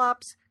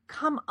flip-flops.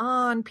 Come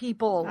on,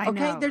 people. I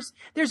Okay. know.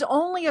 There's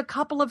only a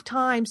couple of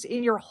times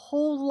in your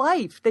whole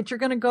life that you're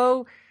going to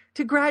go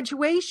to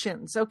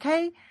graduations.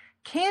 Okay.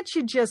 Can't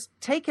you just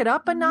take it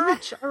up a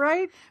notch? All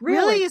right.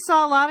 Really? You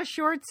saw a lot of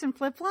shorts and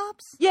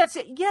flip-flops? Yes,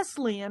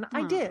 Lian,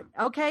 I did.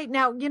 Okay.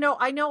 Now,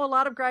 I know a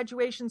lot of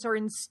graduations are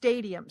in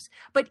stadiums,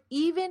 but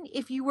even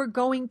if you were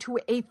going to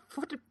a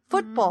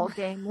football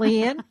game,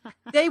 Lian,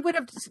 they would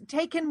have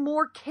taken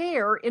more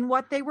care in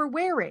what they were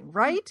wearing,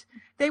 right?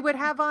 They would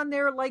have on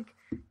their like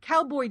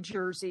cowboy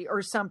jersey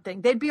or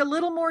something. They'd be a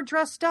little more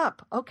dressed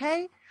up.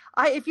 Okay.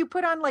 If you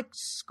put on like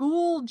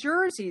school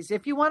jerseys,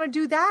 if you want to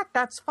do that,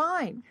 that's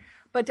fine.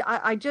 But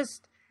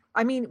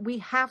we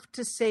have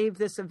to save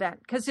this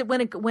event because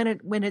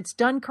when it's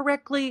done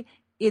correctly,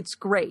 it's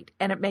great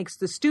and it makes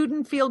the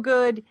student feel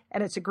good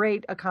and it's a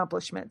great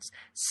accomplishment.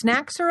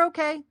 Snacks are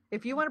okay.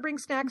 If you want to bring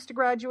snacks to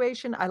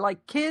graduation, I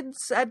like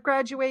kids at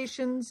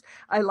graduations.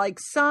 I like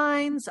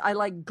signs. I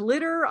like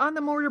glitter on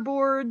the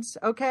mortarboards.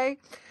 Okay.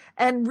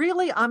 And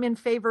really, I'm in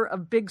favor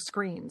of big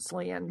screens,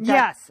 Lian.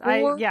 Yes.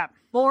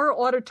 More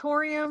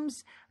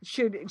auditoriums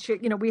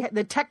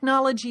the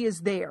technology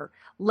is there.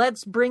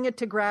 Let's bring it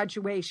to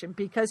graduation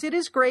because it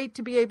is great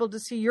to be able to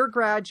see your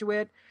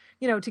graduate,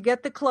 to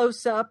get the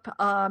close up,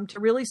 to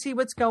really see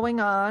what's going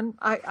on.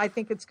 I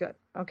think it's good.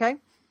 Okay.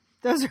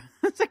 That's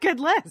a good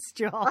list,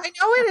 Joel. I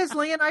know it is,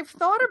 Lian. I've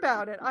thought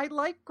about it. I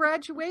like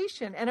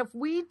graduation. And if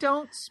we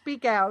don't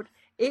speak out,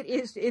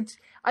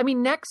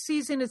 next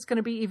season it's going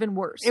to be even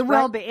worse. It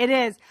will be. It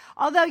is.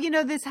 Although,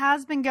 this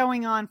has been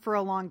going on for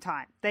a long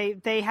time.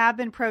 They have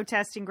been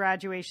protesting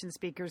graduation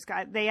speakers.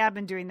 They have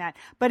been doing that.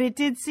 But it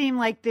did seem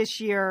like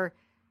this year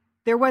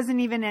there wasn't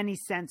even any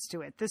sense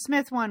to it. The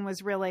Smith one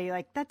was really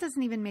like, that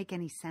doesn't even make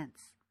any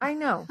sense. I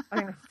know.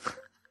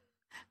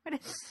 What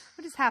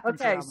has happened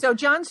to Okay, them? so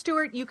John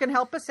Stewart, you can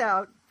help us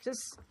out.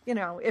 Just,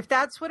 if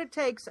that's what it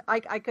takes,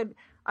 I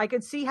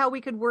could see how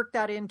we could work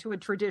that into a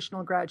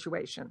traditional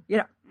graduation.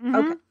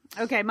 Okay.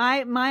 Okay,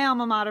 my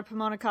alma mater,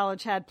 Pomona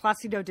College, had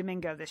Placido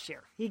Domingo this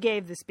year. He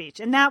gave the speech,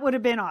 and that would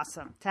have been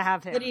awesome to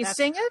have him. Did he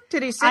sing it?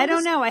 Did he sing I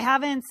don't know. I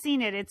haven't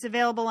seen it. It's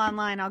available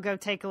online. I'll go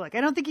take a look.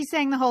 I don't think he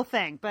sang the whole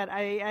thing, but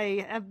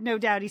I have no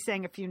doubt he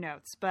sang a few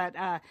notes. But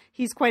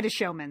he's quite a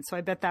showman, so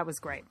I bet that was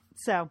great.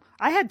 So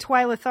I had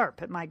Twyla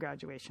Tharp at my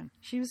graduation.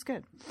 She was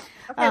good.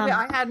 Okay,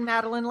 I had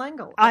Madeline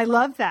L'Engle. I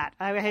love that.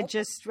 I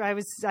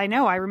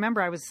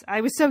remember I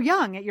was so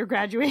young at your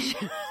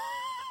graduation.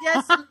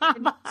 Yes,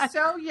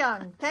 so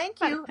young.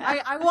 Thank you.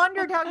 I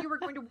wondered how you were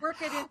going to work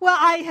it in. Well,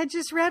 I had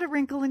just read A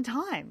Wrinkle in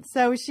Time,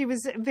 so she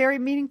was very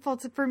meaningful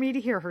for me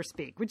to hear her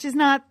speak, which is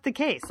not the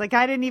case. Like,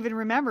 I didn't even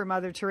remember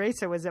Mother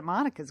Teresa was at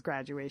Monica's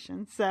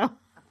graduation, so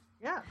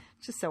yeah,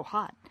 just so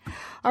hot.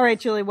 All right,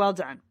 Julie, well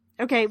done.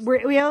 Okay,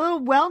 we have a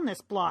little wellness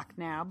block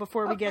now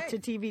before we get to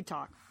TV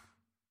talk.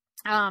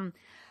 All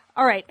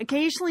right.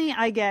 Occasionally,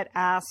 I get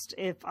asked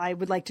if I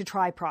would like to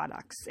try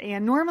products,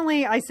 and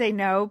normally I say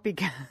no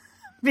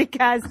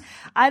because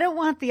I don't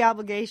want the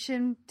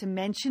obligation to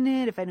mention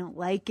it. If I don't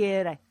like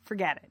it, I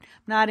forget it.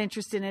 I'm not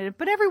interested in it.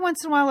 But every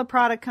once in a while, a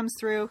product comes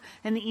through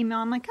in the email.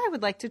 I'm like, I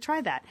would like to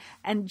try that.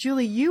 And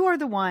Julie, you are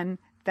the one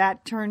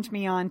that turned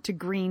me on to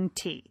green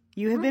tea.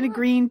 You have been a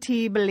green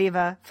tea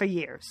believer for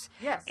years.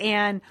 Yes.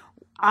 And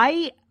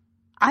I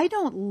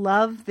don't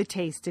love the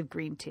taste of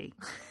green tea.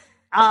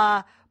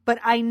 but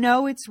I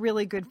know it's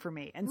really good for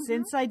me. And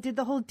since I did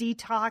the whole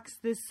detox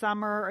this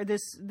summer or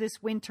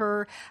this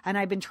winter, and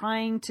I've been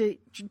trying to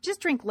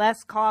just drink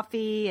less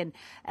coffee,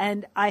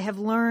 and I have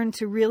learned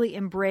to really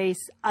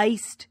embrace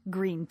iced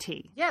green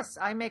tea. Yes,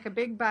 I make a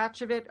big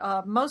batch of it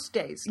most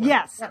days.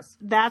 Yes,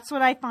 that's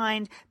what I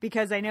find,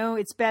 because I know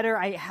it's better.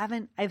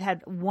 I've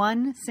had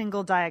one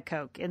single Diet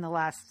Coke in the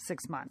last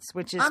 6 months,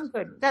 which is I'm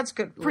good. That's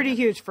good. pretty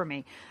huge for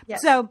me.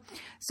 Yes.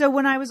 So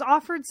when I was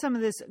offered some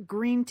of this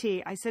green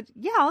tea, I said,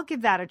 yeah, I'll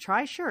give that a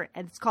try. Sure.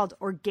 And it's called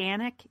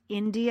Organic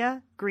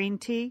India Green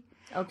Tea.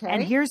 Okay.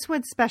 And here's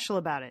what's special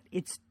about it.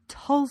 It's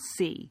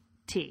Tulsi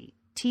tea,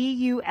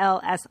 Tulsi.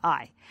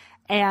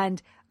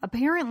 And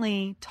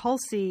apparently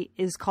Tulsi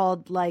is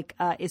called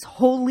is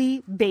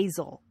holy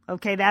basil.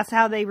 Okay. That's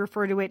how they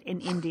refer to it in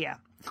India.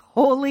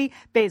 Holy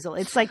basil.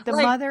 It's like the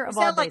mother of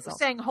all basil. Is that like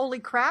saying holy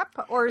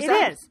crap? Or is It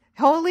that is.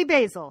 Holy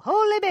basil.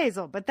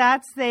 But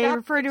they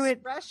refer to it.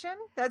 Expression?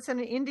 That's an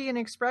Indian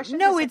expression?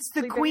 No, Is it's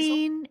that the holy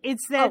queen.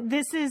 It's that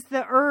this is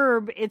the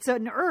herb. It's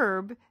an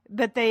herb,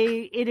 but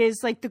it is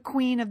like the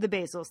queen of the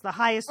basils, the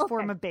highest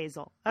form of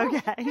basil.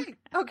 Okay.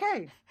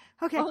 Okay.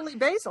 Holy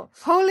basil.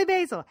 Holy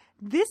basil.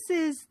 This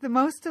is the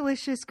most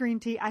delicious green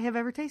tea I have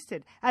ever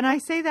tasted. And I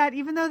say that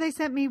even though they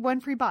sent me one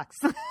free box.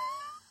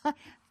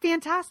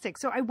 Fantastic.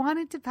 So I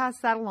wanted to pass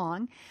that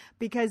along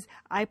because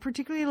I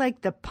particularly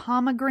like the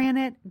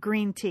pomegranate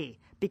green tea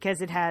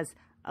because it has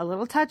a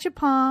little touch of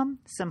palm,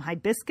 some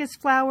hibiscus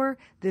flower,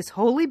 this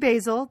holy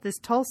basil, this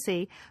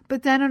Tulsi,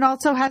 but then it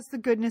also has the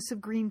goodness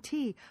of green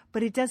tea,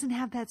 but it doesn't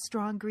have that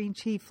strong green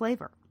tea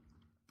flavor.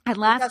 And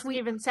It doesn't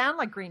even sound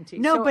like green tea.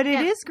 No, So, but it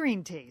again, is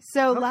green tea.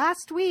 So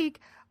last week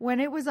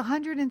when it was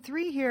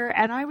 103 here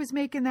and I was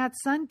making that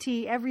sun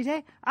tea every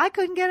day, I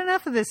couldn't get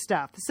enough of this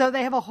stuff. So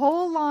they have a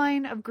whole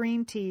line of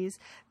green teas.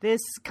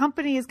 This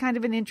company is kind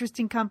of an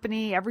interesting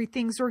company.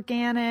 Everything's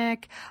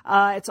organic.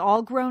 It's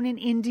all grown in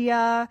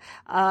India.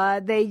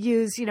 They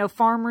use,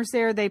 farmers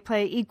there. They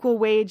pay equal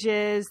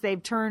wages.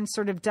 They've turned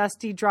sort of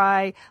dusty,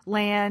 dry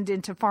land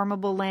into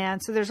farmable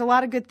land. So there's a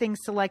lot of good things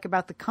to like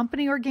about the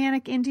company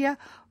Organic India.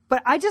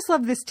 But I just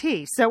love this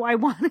tea, so I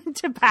wanted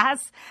to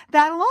pass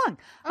that along.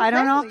 I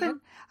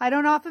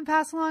don't often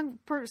pass along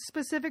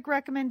specific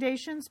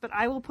recommendations, but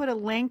I will put a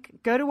link.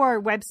 Go to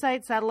our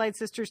website,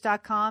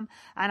 satellitesisters.com,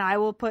 and I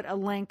will put a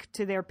link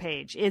to their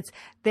page.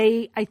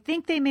 I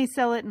think they may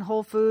sell it in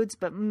Whole Foods,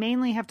 but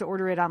mainly have to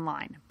order it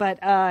online. But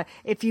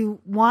if you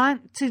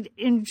want to,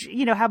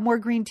 have more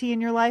green tea in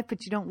your life,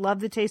 but you don't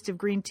love the taste of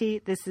green tea,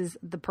 this is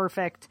the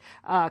perfect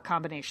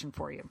combination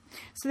for you.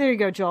 So there you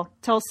go, Joel.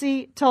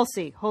 Tulsi,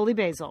 holy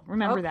basil.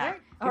 Remember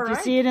that. If you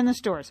see it in the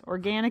stores,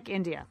 Organic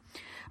India.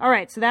 All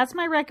right, so that's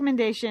my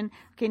recommendation.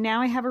 Okay,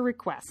 now I have a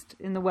request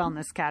in the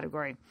wellness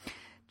category.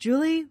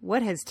 Julie,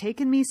 what has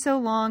taken me so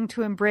long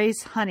to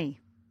embrace honey?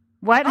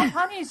 What? Oh,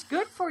 honey's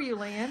good for you,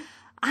 Lian.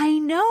 I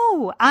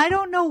know. I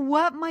don't know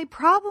what my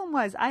problem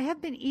was. I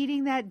have been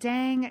eating that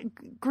dang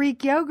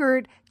Greek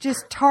yogurt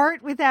just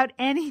tart without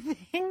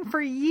anything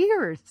for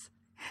years.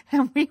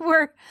 And we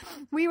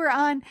were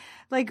on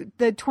like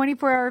the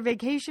 24-hour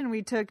vacation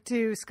we took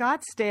to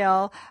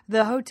Scottsdale.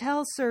 The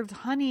hotel served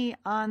honey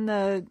on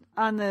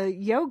the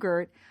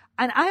yogurt,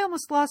 and I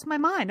almost lost my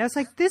mind. I was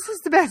like, "This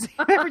is the best thing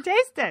I've ever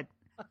tasted."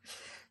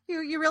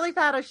 You really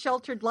had a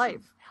sheltered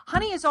life.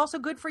 Honey is also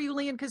good for you,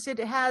 Lian, because it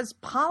has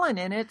pollen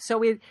in it.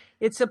 So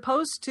it's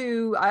supposed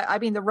to. I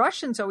mean, the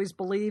Russians always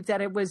believed that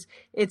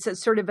it's a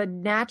sort of a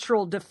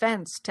natural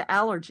defense to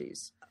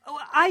allergies.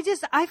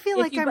 I feel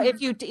like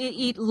if you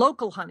eat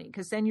local honey,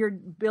 because then you're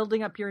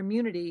building up your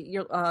immunity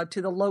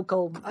to the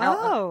local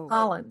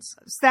pollens.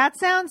 That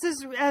sounds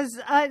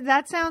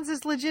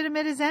as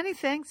legitimate as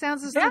anything.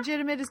 Sounds as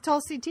legitimate as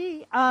Tulsi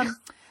tea.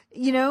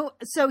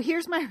 So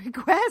here's my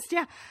request.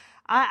 Yeah,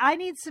 I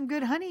need some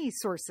good honey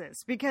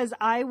sources because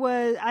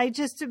I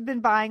just have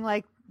been buying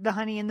like the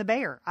Honey in the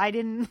Bear. I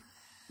didn't.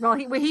 Well,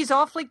 he's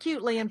awfully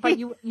cute, Lian, but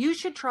you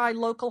should try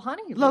local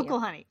honey. Local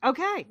honey.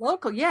 Okay.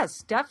 Local,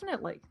 yes,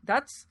 definitely.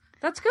 That's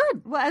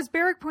good. Well, as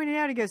Barrick pointed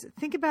out, he goes,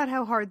 think about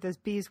how hard those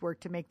bees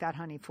work to make that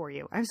honey for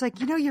you. I was like,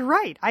 you're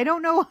right. I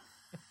don't know.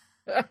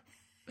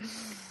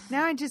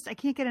 Now I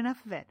can't get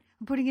enough of it.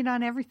 I'm putting it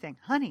on everything.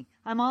 Honey,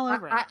 I'm all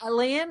over it.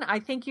 Lian, I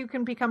think you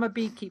can become a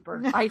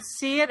beekeeper. I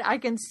see it. I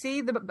can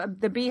see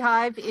the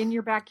beehive in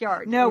your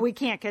backyard. No, we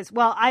can't because,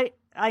 I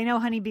know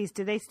honeybees.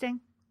 Do they sting?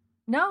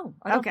 No,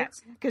 I don't think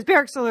so. Because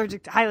Barrick's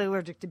highly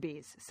allergic to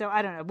bees. So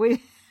I don't know.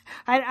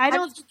 I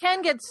don't. You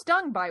can get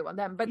stung by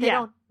them, but they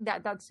don't.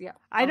 That's.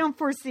 I don't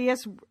foresee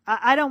us.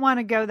 I don't want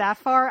to go that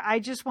far. I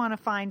just want to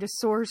find a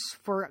source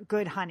for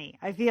good honey.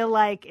 I feel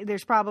like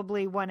there's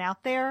probably one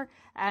out there,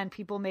 and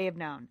people may have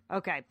known.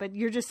 Okay, but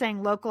you're just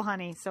saying local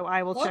honey, so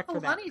I will check for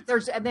that. Local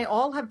honey. And they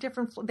all have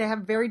different. They have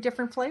very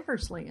different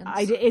flavors, Lian.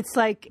 It's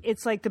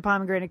like the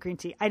pomegranate green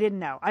tea. I didn't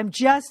know. I'm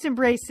just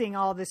embracing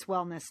all this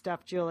wellness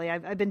stuff, Julie.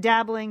 I've been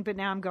dabbling, but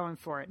now I'm going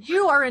for it.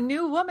 You are a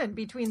new woman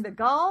between the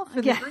golf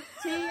and the green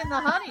tea and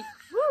the honey.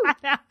 Woo.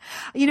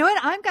 You know what?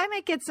 I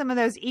might get some of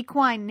those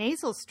equine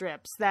nasal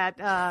strips that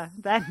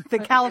the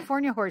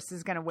California horse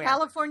is going to wear.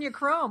 California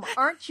Chrome.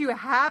 Aren't you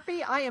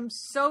happy? I am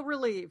so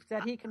relieved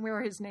that he can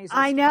wear his nasal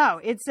I know.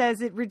 It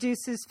says it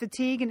reduces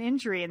fatigue and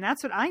injury, and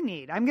that's what I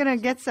need. I'm going to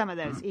get some of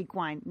those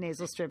equine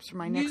nasal strips for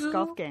my next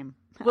golf game.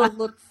 Will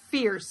look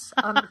fierce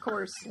on the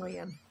course,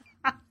 Lian.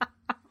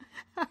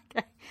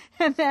 Okay.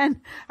 And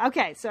then,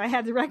 so I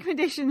had the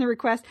recommendation, the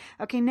request.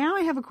 Okay, now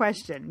I have a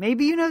question.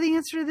 Maybe you know the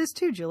answer to this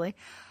too, Julie.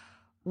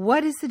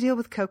 What is the deal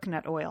with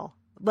coconut oil?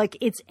 Like,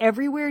 it's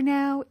everywhere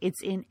now.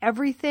 It's in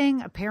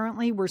everything.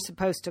 Apparently, we're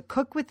supposed to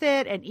cook with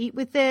it and eat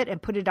with it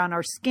and put it on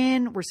our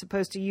skin. We're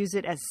supposed to use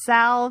it as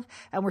salve,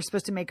 and we're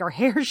supposed to make our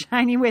hair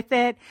shiny with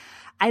it.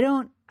 I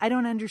don't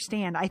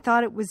understand. I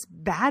thought it was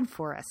bad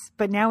for us,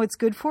 but now it's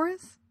good for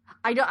us?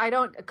 I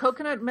don't,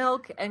 coconut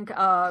milk and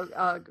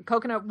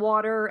coconut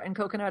water and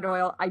coconut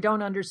oil, I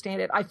don't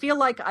understand it. I feel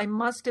like I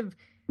must have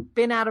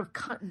been out of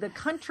the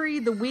country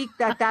the week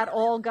that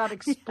all got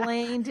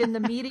explained in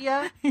the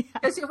media,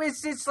 because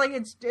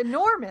it's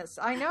enormous.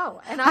 I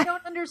know, and I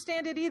don't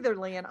understand it either,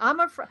 Lian.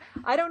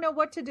 I don't know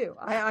what to do.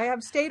 I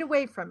have stayed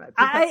away from it.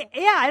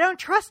 I don't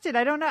trust it.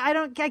 I don't know.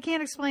 I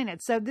can't explain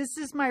it. So this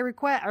is my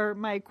request or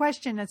my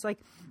question. It's like,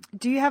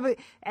 do you have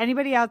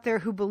anybody out there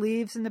who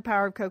believes in the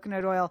power of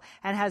coconut oil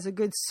and has a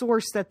good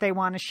source that they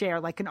want to share,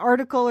 like an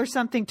article or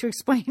something to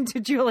explain to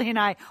Julie and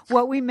I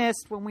what we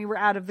missed when we were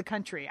out of the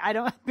country?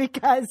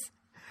 Because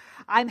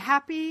I'm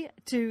happy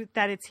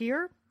that it's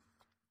here.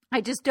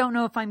 I just don't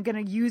know if I'm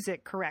going to use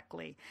it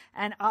correctly.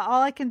 And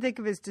all I can think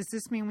of is, does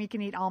this mean we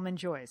can eat Almond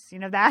Joys? You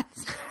know,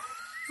 that's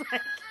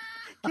like,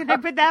 can I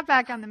put that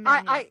back on the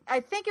menu? I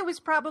think it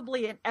was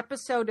probably an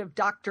episode of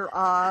Dr.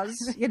 Oz.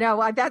 You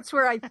know, that's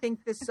where I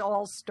think this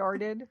all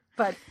started.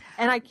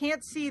 And I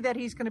can't see that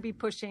he's going to be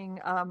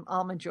pushing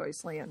Almond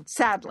Joys, Lian,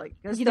 sadly.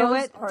 You know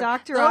what?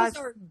 Dr. Oz.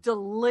 Those are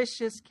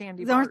delicious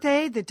candy bars. Aren't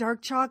they? The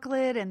dark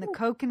chocolate and the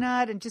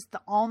coconut and just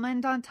the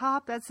almond on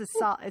top. It's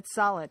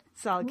solid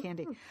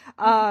candy.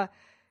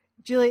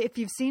 Julie, if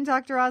you've seen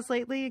Dr. Oz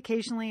lately,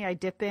 occasionally I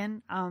dip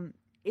in.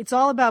 It's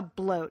all about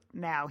bloat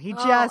now. He's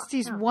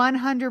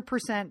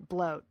 100%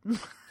 bloat.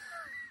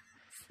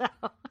 So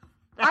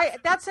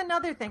that's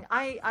another thing.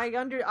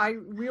 I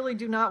really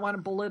do not want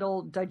to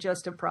belittle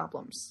digestive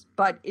problems,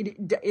 but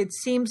it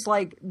seems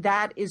like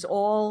that is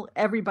all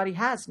everybody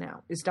has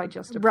now is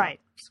digestive problems.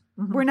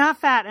 Mm-hmm. We're not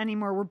fat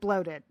anymore. We're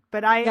bloated,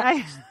 but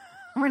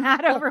we're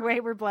not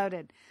overweight. We're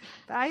bloated,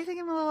 but I think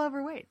I'm a little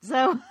overweight.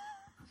 So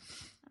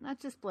not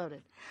just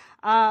bloated.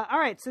 All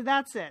right, so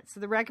that's it.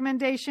 So the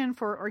recommendation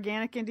for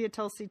organic India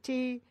Tulsi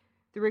tea,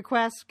 the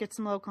request, get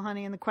some local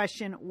honey, and the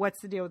question, what's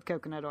the deal with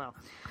coconut oil?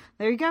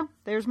 There you go.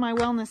 There's my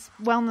wellness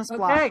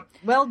block. Okay,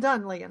 well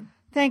done, Lian.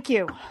 Thank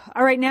you.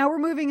 All right, now we're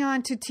moving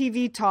on to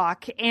TV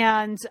talk,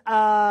 and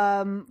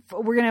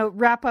we're going to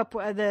wrap up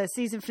the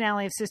season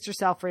finale of Sister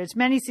Selfridge.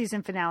 Many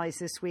season finales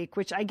this week,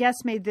 which I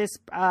guess made this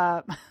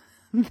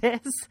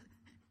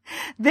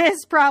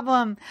this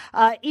problem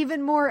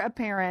even more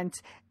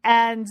apparent.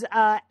 And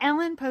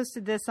Ellen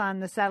posted this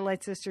on the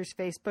Satellite Sisters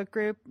Facebook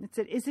group. It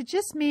said, "Is it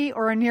just me,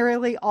 or are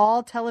nearly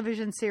all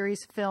television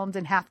series filmed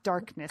in half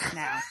darkness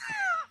now?"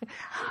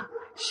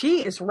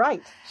 She is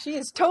right. She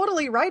is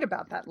totally right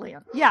about that,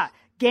 Lian. Yeah.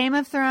 Game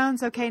of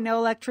Thrones, okay, no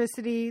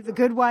electricity. The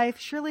Good Wife,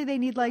 surely they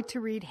need light to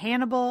read.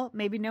 Hannibal,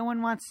 maybe no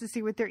one wants to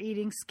see what they're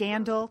eating.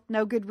 Scandal,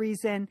 no good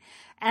reason.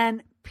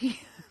 And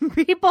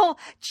people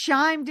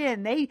chimed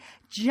in. They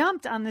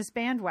jumped on this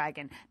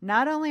bandwagon.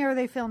 Not only are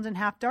they filmed in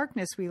half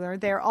darkness, we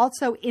learned, they're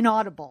also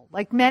inaudible.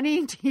 Like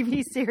many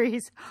TV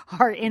series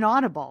are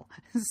inaudible.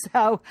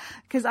 So,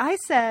 because I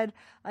said,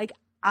 like,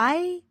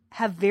 I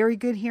have very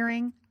good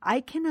hearing. I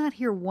cannot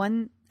hear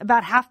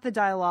about half the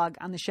dialogue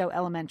on the show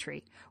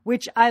Elementary,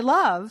 which I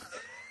love,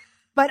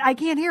 but I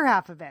can't hear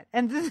half of it.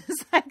 And this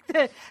is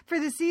like for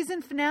the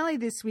season finale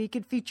this week,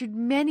 it featured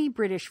many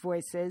British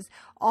voices,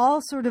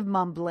 all sort of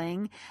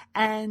mumbling.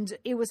 And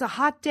it was a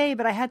hot day,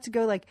 but I had to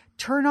go like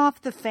turn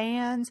off the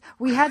fans.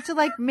 We had to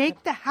like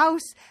make the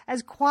house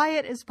as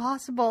quiet as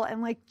possible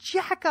and like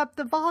jack up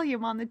the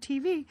volume on the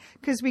TV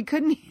because we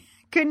couldn't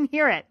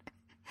hear it.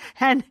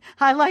 And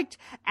I liked,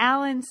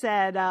 Alan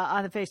said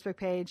on the Facebook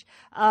page,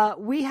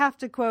 we have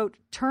to, quote,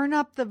 turn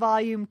up the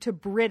volume to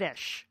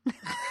British.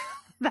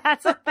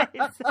 That's what they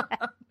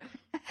said.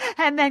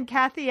 And then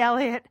Kathy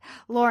Elliott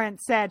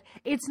Lawrence said,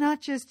 "It's not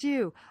just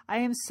you. I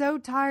am so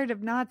tired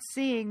of not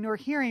seeing nor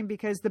hearing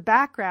because the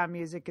background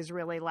music is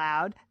really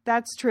loud."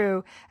 That's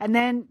true. And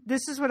then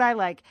this is what I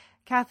like.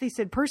 Kathy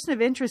said, "Person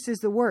of interest is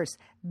the worst.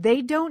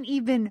 They don't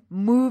even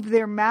move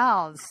their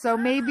mouths. So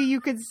maybe you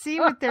could see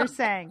what they're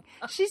saying."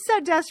 She's so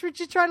desperate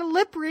to try to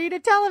lip read a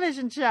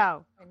television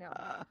show. I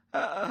know.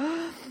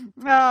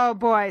 Oh,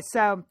 boy.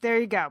 So there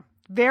you go.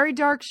 Very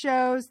dark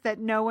shows that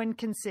no one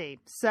can see.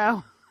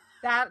 So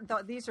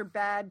these are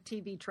bad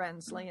TV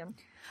trends, Lian.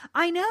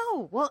 I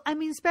know. Well, I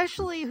mean,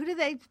 especially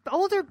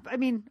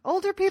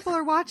older people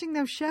are watching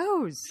those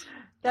shows.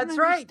 That's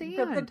right.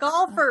 The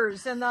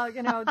golfers and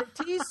the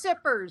tea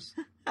sippers.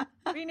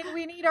 We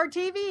need our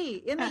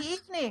TV in the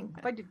evening.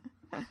 But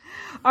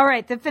All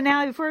right, the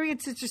finale. Before we get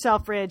to Sister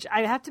Selfridge,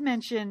 I have to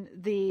mention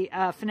the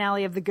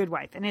finale of The Good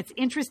Wife. And it's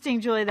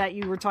interesting, Julia, that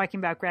you were talking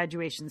about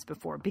graduations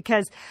before,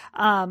 because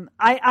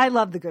I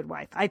love The Good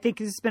Wife. I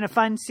think it's been a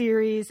fun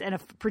series and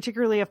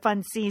particularly a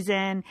fun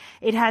season.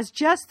 It has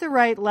just the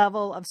right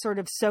level of sort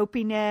of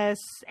soapiness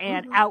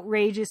and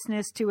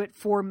outrageousness to it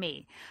for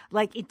me.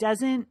 Like it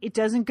doesn't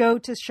go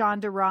to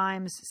Shonda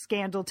Rhimes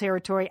scandal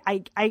territory. I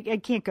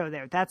can't go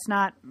there. That's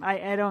not,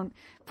 I don't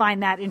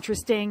find that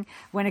interesting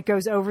when it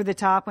goes over the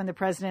top, when the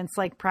president's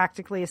like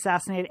practically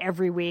assassinated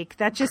every week.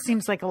 That just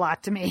seems like a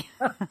lot to me.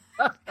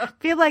 I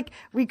feel like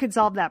we could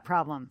solve that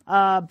problem.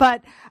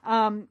 But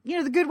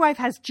The Good Wife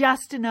has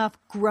just enough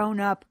grown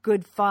up,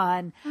 good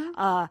fun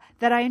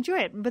that I enjoy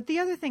it. But the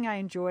other thing I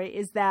enjoy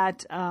is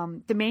that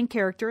the main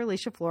character,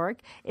 Alicia Florrick,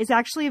 is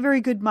actually a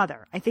very good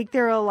mother. I think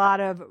there are a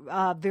lot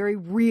of very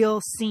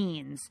real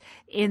scenes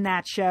in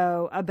that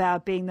show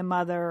about being the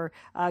mother,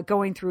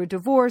 going through a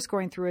divorce,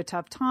 going through a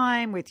tough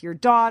time with your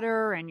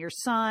daughter and your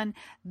son.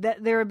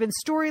 That there have been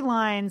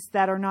storylines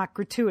that are not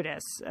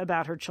gratuitous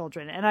about her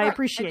children, and I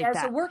appreciate that.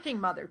 As a working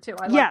mother too.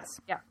 I like yes.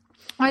 that. Yeah.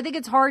 I think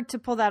it's hard to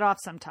pull that off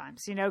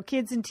sometimes.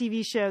 Kids in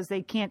TV shows,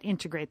 they can't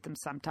integrate them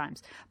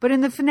sometimes. But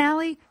in the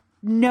finale,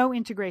 no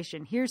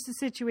integration. Here's the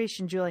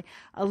situation, Julie.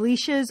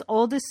 Alicia's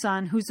oldest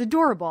son, who's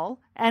adorable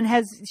and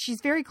she's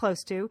very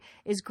close to,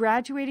 is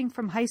graduating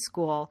from high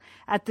school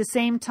at the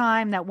same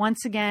time that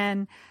once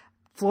again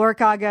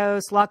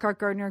Florrick-Agos,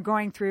 Lockhart-Gardner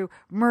going through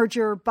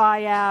merger,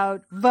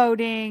 buyout,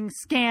 voting,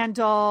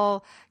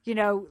 scandal,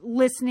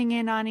 listening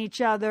in on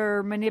each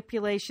other,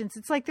 manipulations.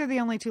 It's like they're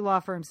the only two law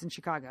firms in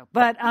Chicago.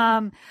 But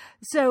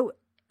so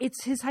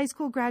it's his high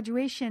school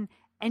graduation,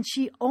 and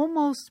she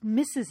almost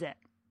misses it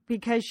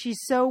because she's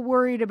so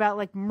worried about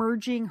like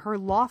merging her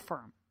law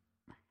firm.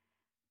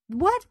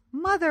 What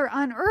mother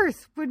on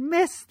earth would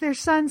miss their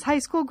son's high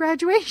school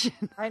graduation?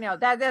 I know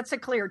that's a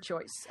clear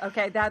choice.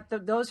 Okay.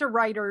 Those are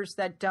writers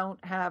that don't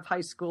have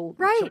high school.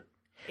 Right.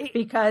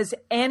 Because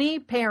any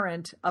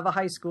parent of a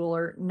high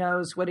schooler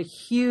knows what a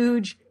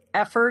huge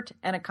effort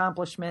and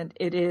accomplishment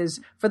it is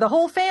for the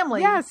whole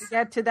family to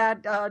get to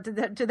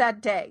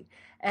that day.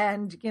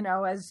 And,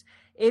 as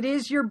it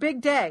is your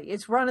big day,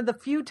 it's one of the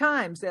few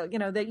times that,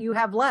 that you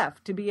have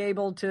left to be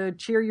able to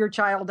cheer your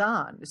child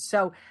on.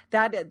 So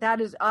that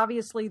is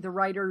obviously the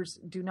writers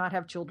do not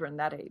have children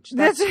that age.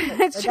 That's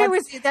true.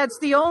 That's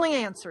the only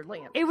answer,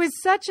 Liam. It was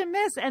such a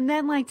miss. And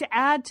then to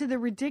add to the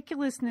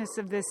ridiculousness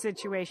of this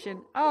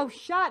situation. Oh,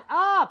 shut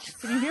up.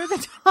 Can you hear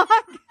the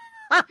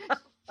dog?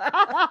 Shut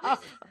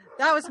up.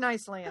 That was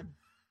nice, Liam.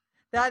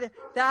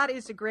 That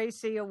is a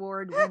Gracie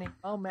Award winning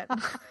moment.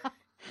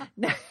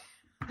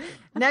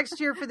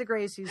 Next year for the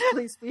Gracies,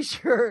 please be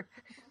sure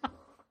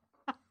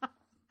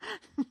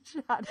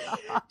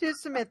to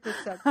submit this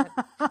segment.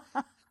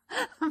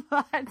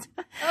 But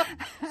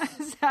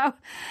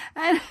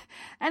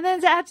and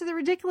then to add to the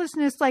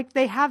ridiculousness,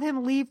 they have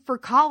him leave for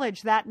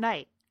college that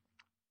night.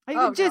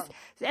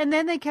 And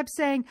then they kept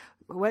saying,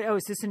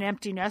 is this an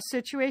empty nest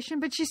situation?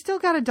 But she's still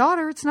got a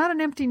daughter. It's not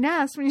an empty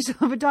nest when you still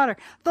have a daughter.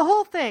 The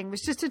whole thing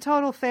was just a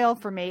total fail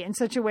for me in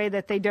such a way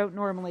that they don't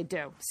normally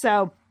do.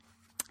 So.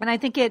 And I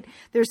think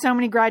there's so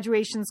many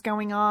graduations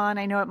going on.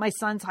 I know at my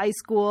son's high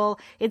school,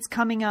 it's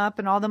coming up,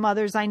 and all the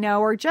mothers I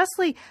know are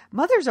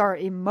mothers are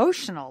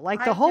emotional,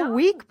 the whole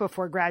week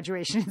before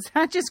graduation. It's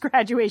not just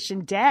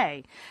graduation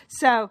day.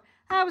 So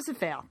that was a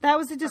fail. That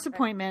was a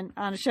disappointment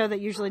on a show that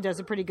usually does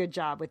a pretty good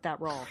job with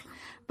that role.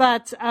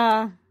 But,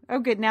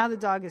 good. Now the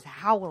dog is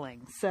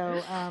howling.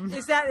 So,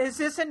 is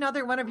this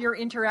another one of your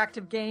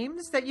interactive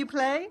games that you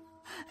play?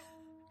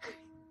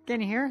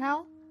 Can you hear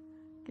Hal?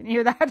 Can you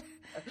hear that?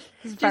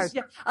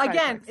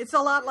 Again, it's a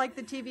lot like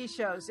the TV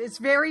shows. It's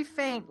very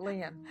faint,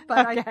 Liam.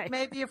 But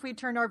maybe if we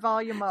turn our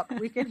volume up,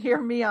 we can hear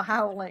Mia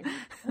howling.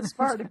 That's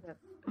part of it.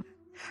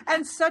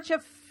 And such a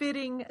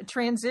fitting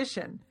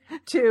transition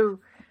to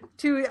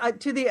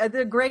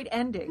the great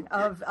ending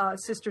of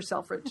Sister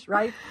Selfridge,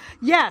 right?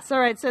 Yes. All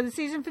right. So the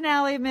season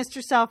finale of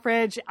Mr.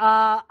 Selfridge.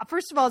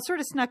 First of all, it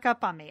sort of snuck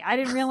up on me. I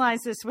didn't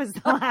realize this was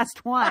the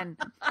last one.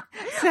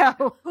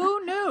 So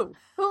who knew?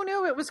 Who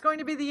knew it was going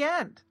to be the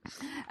end?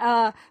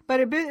 But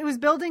it was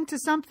building to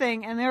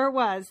something, and there it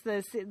was,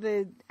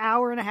 the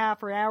hour and a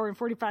half or hour and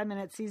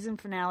 45-minute season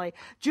finale.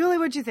 Julie,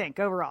 what'd you think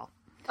overall?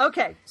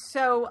 Okay,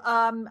 so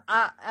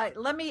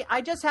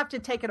I just have to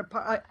take it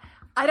apart.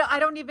 I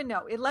don't even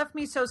know. It left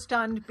me so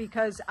stunned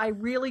because I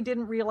really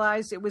didn't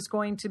realize it was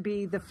going to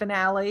be the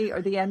finale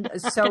or the end.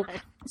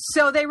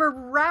 So they were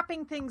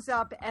wrapping things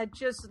up at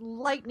just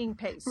lightning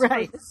pace.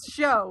 Right. For this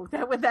show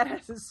that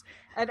has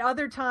at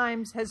other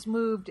times has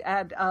moved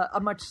at a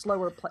much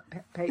slower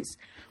pace.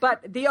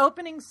 But the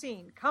opening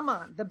scene, come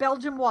on, the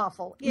Belgian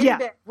waffle in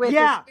bed with his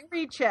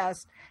hairy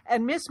chest,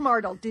 and Miss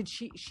Martle,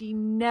 she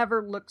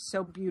never looked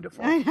so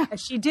beautiful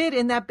as she did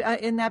in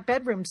that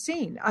bedroom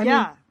scene. I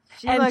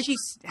mean,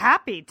 she's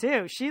happy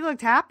too. She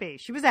looked happy.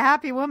 She was a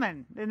happy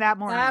woman in that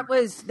morning.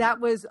 That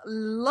was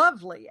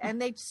lovely, and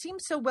they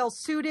seemed so well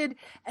suited.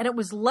 And it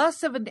was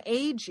less of an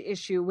age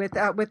issue with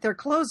their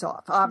clothes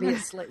off.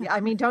 Obviously,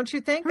 I mean, don't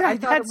you think?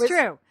 Right, that's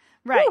true.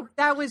 Right. Whew,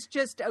 that was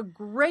just a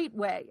great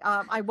way.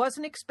 I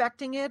wasn't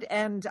expecting it,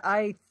 and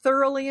I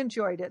thoroughly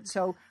enjoyed it.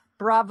 So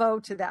bravo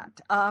to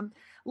that.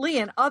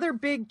 Lian, other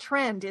big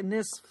trend in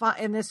this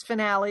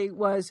finale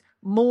was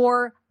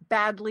more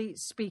badly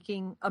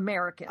speaking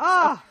Americans.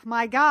 Oh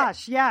my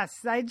gosh. Yes.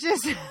 I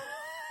just.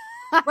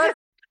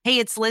 Hey,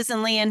 it's Liz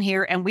and Lian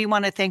here, and we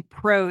want to thank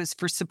Prose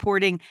for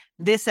supporting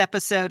this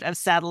episode of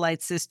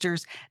Satellite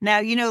Sisters. Now,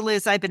 you know,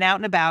 Liz, I've been out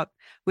and about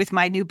with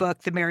my new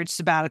book, The Marriage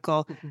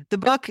Sabbatical. The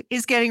book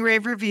is getting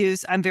rave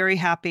reviews. I'm very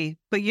happy.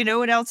 But you know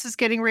what else is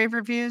getting rave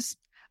reviews?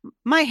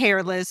 My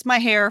hair, Liz. My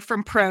hair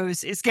from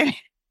Prose is getting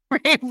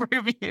rave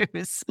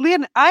reviews.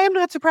 Lian, I am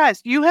not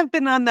surprised. You have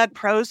been on that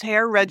Prose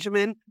hair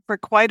regimen for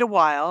quite a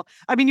while.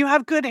 I mean, you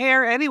have good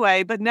hair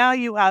anyway, but now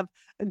you have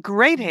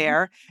great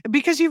hair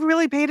because you've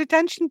really paid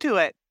attention to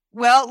it.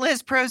 Well,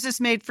 Liz, Prose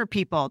is made for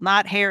people,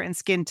 not hair and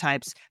skin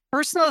types.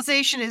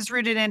 Personalization is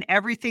rooted in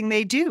everything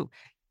they do,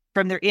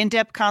 from their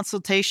in-depth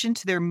consultation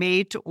to their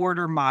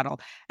made-to-order model.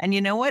 And you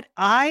know what?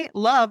 I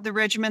love the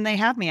regimen they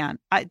have me on.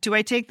 Do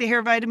I take the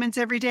hair vitamins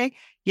every day?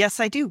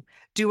 Yes, I do.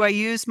 Do I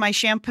use my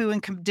shampoo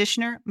and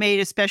conditioner made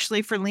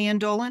especially for Lian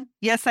Dolan?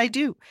 Yes, I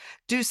do.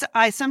 Do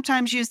I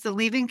sometimes use the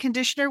leave-in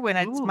conditioner when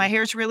my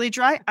hair's really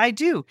dry? I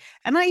do.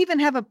 And I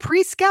even have a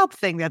pre-scalp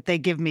thing that they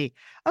give me.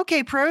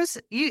 Okay, Prose,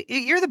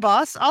 you're the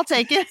boss. I'll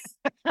take it.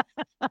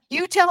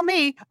 You tell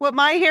me what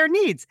my hair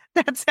needs.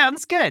 That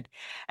sounds good.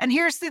 And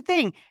here's the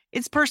thing.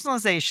 It's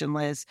personalization,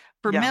 Liz.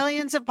 For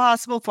millions of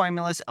possible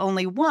formulas,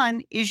 only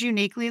one is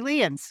uniquely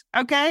Lian's.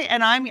 Okay?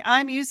 And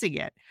I'm using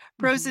it.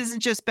 Prose isn't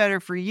just better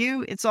for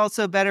you, it's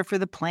also better for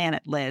the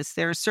planet, Liz.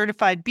 They're a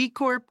certified B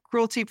Corp,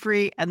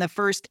 cruelty-free, and the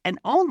first and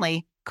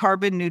only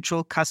carbon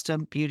neutral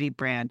custom beauty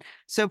brand.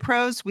 So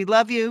Prose, we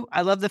love you.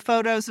 I love the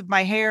photos of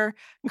my hair.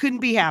 Couldn't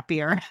be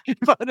happier.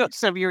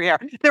 Photos of your hair.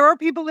 There are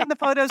people in the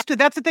photos too.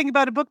 That's the thing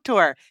about a book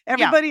tour.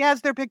 Everybody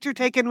has their picture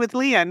taken with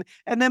Lian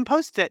and then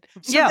posts it.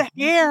 So the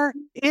hair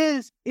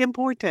is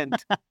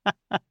important.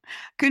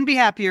 Couldn't be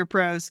happier,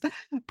 Prose.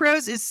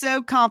 Prose is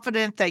so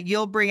confident that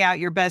you'll bring out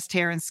your best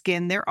hair and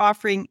skin. They're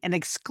offering an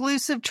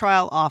exclusive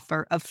trial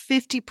offer of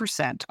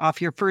 50%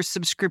 off your first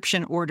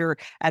subscription order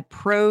at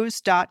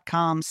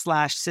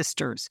prose.com/sisters.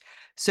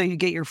 So you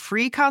get your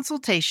free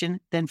consultation,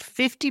 then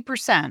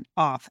 50%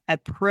 off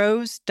at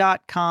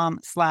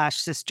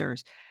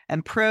prose.com/sisters.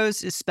 And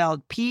Prose is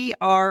spelled Prose.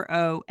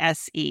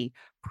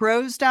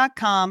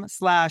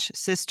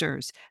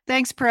 Prose.com/sisters.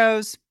 Thanks,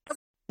 Prose.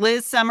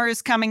 Liz, summer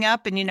is coming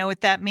up, and you know what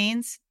that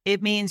means?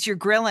 It means you're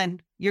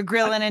grilling. You're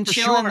grilling and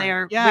chilling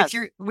there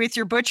with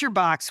your butcher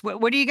box.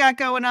 What do you got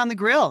going on the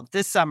grill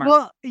this summer?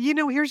 Well, you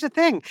know, here's the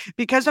thing.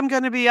 Because I'm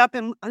going to be up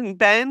in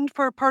Bend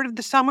for a part of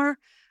the summer,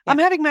 I'm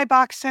having my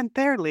box sent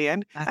there,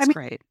 Lian. That's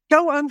great.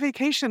 Go on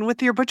vacation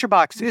with your butcher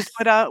box is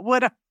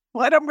what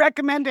I'm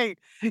recommending.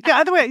 Yeah,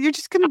 other way, you're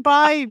just going to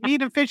buy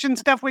meat and fish and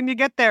stuff when you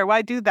get there.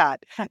 Why do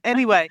that?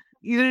 Anyway,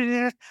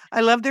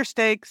 I love their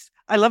steaks.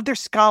 I love their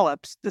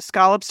scallops. The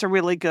scallops are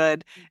really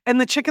good. And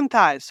the chicken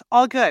thighs,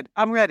 all good.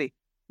 I'm ready.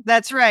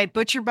 That's right.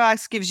 Butcher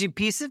Box gives you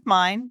peace of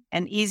mind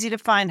and easy to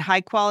find high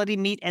quality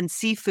meat and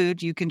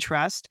seafood you can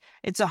trust.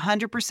 It's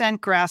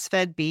 100%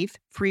 grass-fed beef,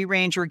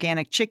 free-range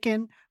organic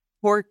chicken,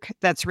 pork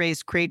that's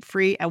raised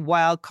crate-free, and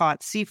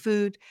wild-caught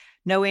seafood.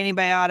 No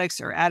antibiotics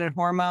or added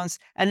hormones.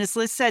 And as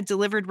Liz said,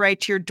 delivered right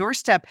to your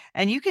doorstep.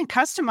 And you can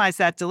customize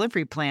that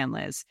delivery plan,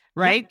 Liz,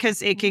 right?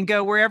 Because it can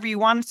go wherever you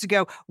want it to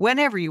go,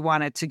 whenever you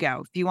want it to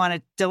go. If you want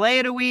to delay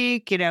it a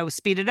week,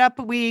 speed it up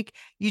a week,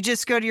 you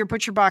just go to your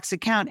Butcher Box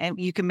account and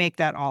you can make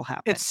that all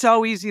happen. It's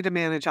so easy to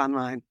manage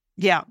online.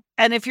 Yeah.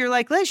 And if you're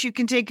like Liz, you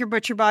can take your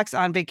Butcher Box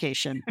on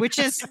vacation, which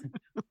is...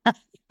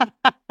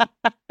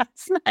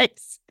 That's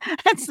nice.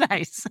 That's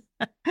nice.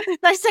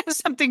 Nice to have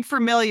something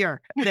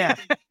familiar there.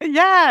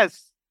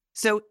 Yes.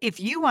 So if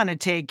you want to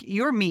take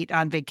your meat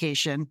on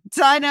vacation,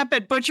 sign up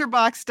at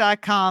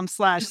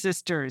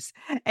butcherbox.com/sisters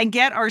and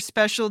get our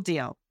special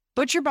deal.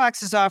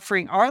 ButcherBox is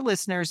offering our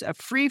listeners a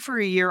free for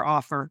a year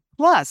offer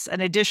plus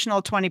an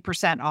additional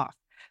 20% off.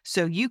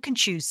 So you can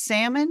choose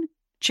salmon,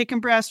 chicken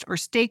breast, or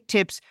steak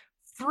tips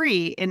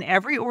free in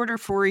every order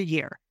for a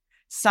year.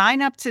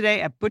 Sign up today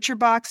at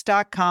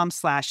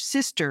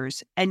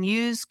butcherbox.com/sisters and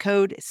use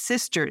code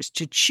SISTERS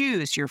to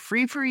choose your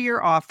free for a year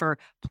offer,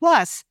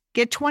 plus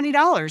get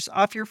 $20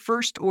 off your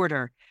first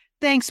order.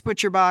 Thanks,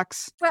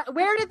 ButcherBox.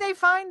 Where did they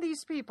find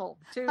these people?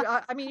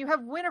 You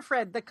have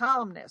Winifred, the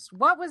columnist.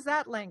 What was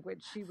that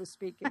language she was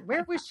speaking?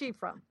 Where was she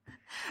from?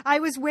 I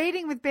was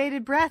waiting with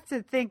bated breath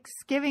at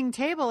Thanksgiving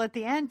table at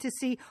the end to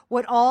see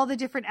what all the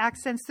different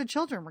accents the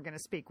children were going to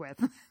speak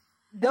with.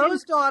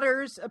 Those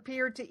daughters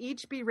appeared to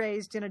each be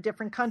raised in a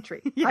different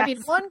country. Yes. I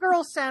mean, one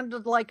girl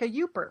sounded like a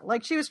Yooper,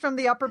 like she was from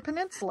the Upper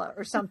Peninsula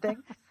or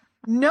something.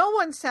 No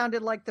one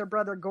sounded like their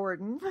brother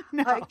Gordon.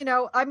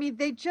 No.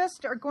 They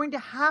just are going to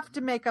have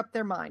to make up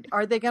their mind.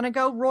 Are they going to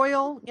go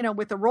royal,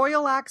 with a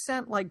royal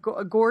accent like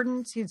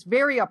Gordon's? He's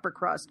very upper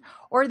crust.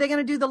 Or are they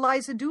going to do the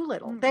Liza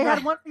Doolittle? They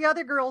had one of the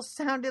other girls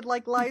sounded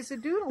like Liza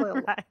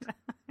Doolittle.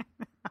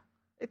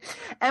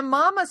 And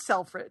Mama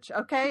Selfridge,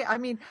 okay?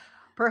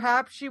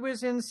 Perhaps she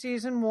was in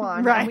season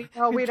 1. Right. And we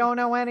know we don't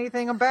know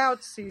anything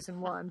about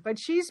season 1, but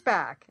she's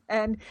back,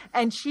 and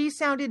she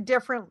sounded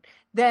different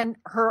than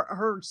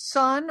her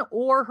son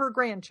or her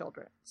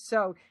grandchildren.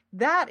 So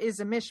that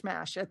is a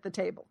mishmash at the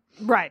table.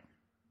 Right.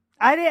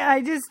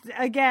 I just,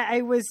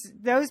 again,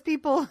 those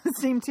people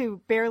seem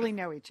to barely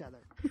know each other.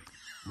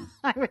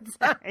 I would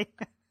say.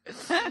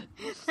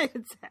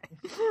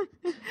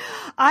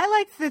 I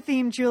like the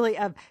theme, Julie,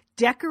 of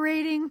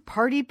decorating,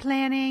 party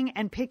planning,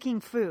 and picking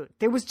food.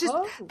 There was just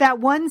that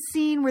one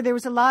scene where there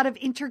was a lot of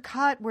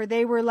intercut where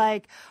they were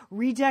like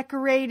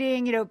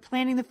redecorating,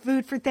 planning the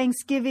food for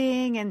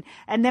Thanksgiving.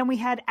 And then we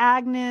had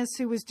Agnes,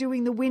 who was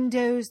doing the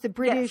windows, the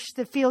British,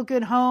 the feel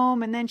good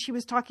home. And then she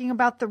was talking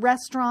about the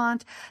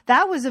restaurant.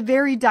 That was a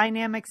very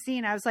dynamic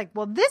scene. I was like,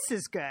 well, this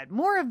is good.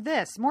 More of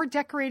this, more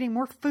decorating,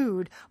 more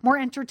food, more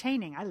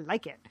entertaining. I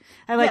like it.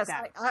 I like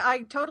that.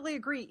 I totally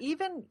agree.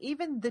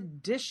 Even the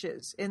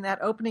dishes in that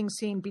opening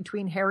scene between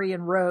Harry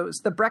and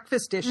Rose, the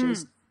breakfast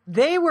dishes,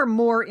 they were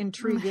more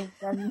intriguing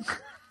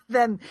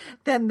than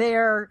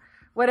their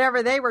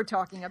whatever they were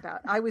talking about.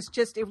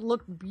 It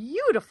looked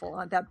beautiful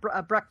on that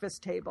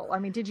breakfast table. I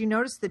mean, did you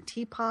notice the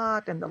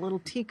teapot and the little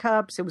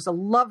teacups? It was a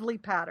lovely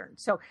pattern.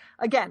 So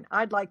again,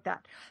 I'd like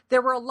that.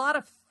 There were a lot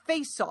of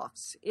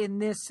face-offs in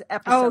this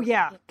episode. Oh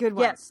yeah, good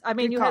one. Yes, I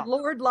mean, you had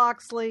Lord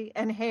Loxley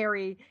and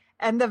Harry.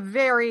 And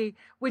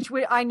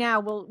I now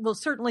will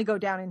certainly go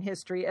down in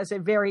history as a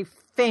very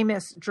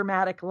famous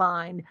dramatic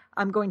line.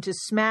 I'm going to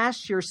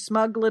smash your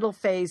smug little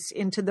face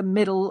into the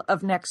middle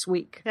of next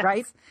week,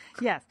 right?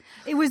 Yes.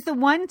 It was the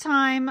one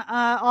time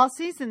all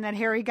season that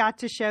Harry got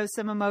to show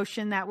some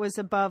emotion that was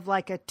above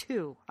like a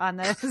 2 on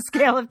the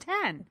scale of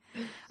 10.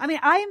 I mean,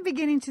 I am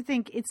beginning to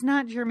think it's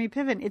not Jeremy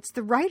Piven. It's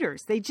the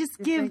writers. They just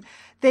give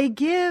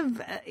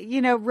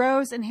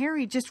Rose and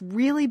Harry just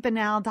really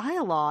banal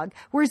dialogue,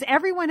 whereas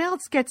everyone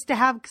else gets to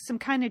have some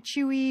kind of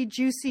chewy,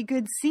 juicy,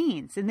 good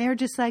scenes. And they're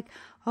just like,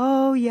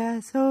 oh,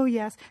 yes, oh,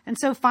 yes. And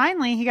so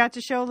finally he got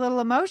to show a little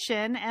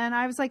emotion. And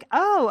I was like,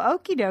 oh,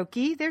 okie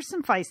dokie. There's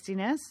some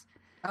feistiness.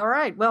 All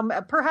right. Well,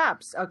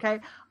 perhaps. Okay.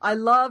 I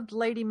loved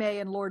Lady May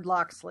and Lord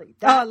Loxley.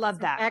 I love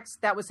that.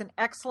 That was an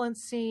excellent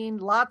scene.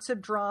 Lots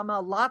of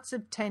drama, lots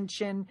of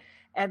tension.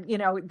 And,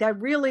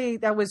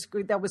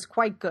 that was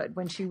quite good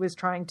when she was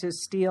trying to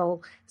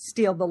steal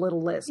the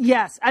little list.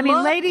 Yes. I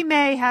mean, Lady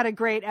May had a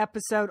great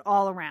episode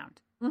all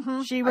around.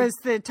 Mm-hmm. She was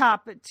the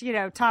top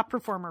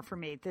performer for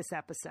me this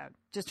episode.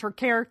 Just her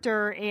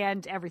character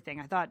and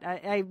everything. I thought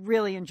I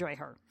really enjoy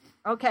her.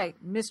 Okay,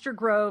 Mr.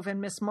 Grove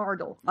and Miss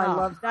Martle. I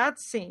love that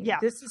scene. Yeah.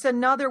 This is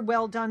another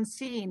well-done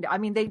scene. I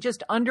mean, they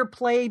just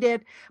underplayed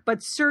it, but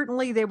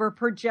certainly they were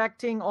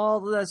projecting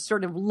all the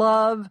sort of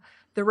love,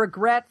 the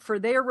regret for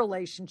their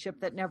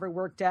relationship that never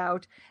worked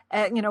out,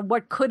 and,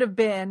 what could have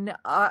been.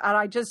 And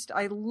I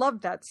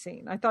loved that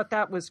scene. I thought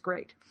that was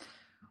great.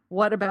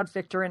 What about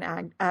Victor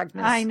and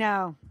Agnes? I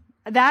know.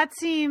 That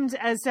seemed,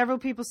 as several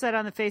people said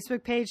on the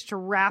Facebook page, to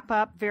wrap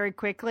up very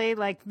quickly.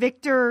 Like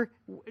Victor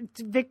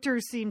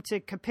seemed to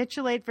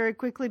capitulate very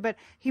quickly, but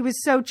he was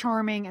so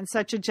charming and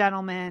such a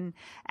gentleman,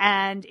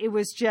 and it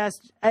was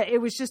just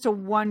a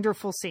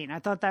wonderful scene. I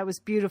thought that was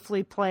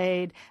beautifully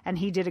played, and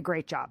he did a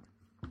great job.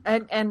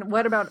 And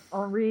what about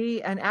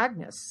Henri and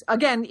Agnes?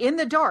 Again, in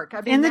the dark. I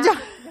mean, in the dark.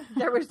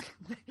 There was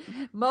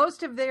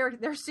most of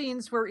their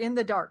scenes were in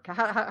the dark.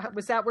 How,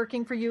 was that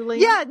working for you, Lee?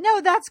 Yeah,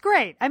 no, that's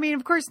great. I mean,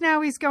 of course, now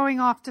he's going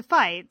off to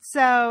fight.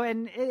 So,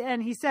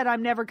 and he said,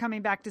 I'm never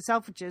coming back to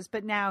Selfridges,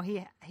 but now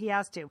he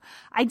has to.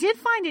 I did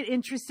find it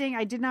interesting.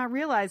 I did not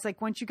realize, like,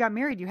 once you got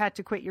married, you had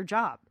to quit your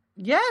job.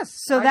 Yes.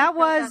 So that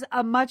was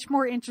a much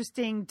more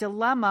interesting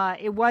dilemma.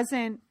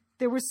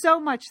 There was so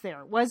much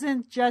there. It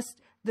wasn't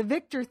just the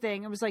Victor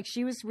thing. It was like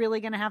she was really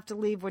going to have to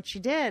leave what she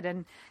did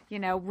and,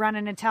 run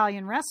an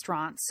Italian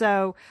restaurant.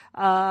 So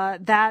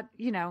those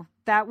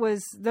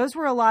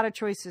were a lot of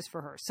choices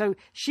for her. So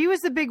she was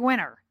the big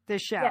winner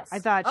this show. Yes. I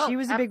thought she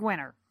was a big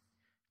winner.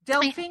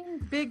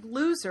 Delphine, big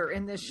loser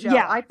in this show.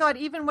 Yeah. I thought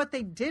even what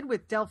they did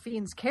with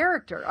Delphine's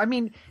character, I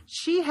mean,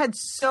 she had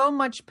so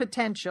much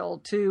potential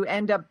to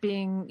end up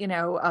being,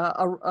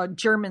 a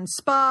German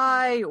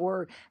spy,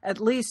 or at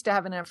least to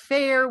have an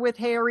affair with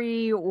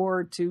Harry,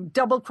 or to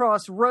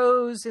double-cross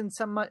Rose in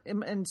some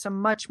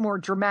much more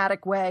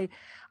dramatic way.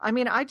 I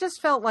mean, I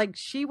just felt like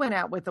she went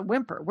out with a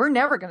whimper. We're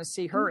never going to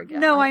see her again.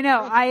 No, I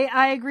know.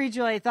 I agree,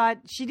 Julie. I thought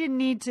she didn't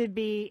need to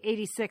be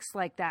 86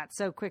 like that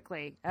so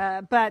quickly.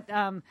 And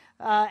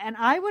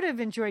I would have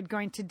enjoyed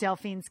going to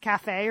Delphine's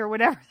Cafe or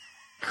whatever.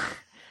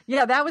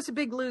 Yeah, that was a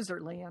big loser,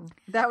 Liam.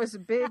 That was a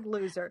big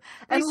loser.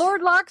 And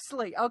Lord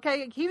Loxley,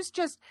 okay, he was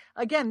just,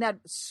 again, that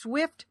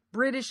swift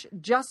British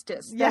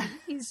justice. Yeah.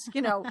 He's,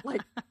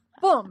 like...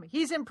 Boom,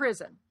 he's in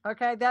prison.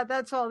 Okay,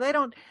 that's all. They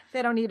don't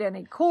need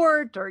any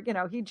court, or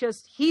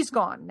he's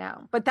gone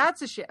now. But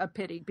that's a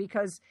pity,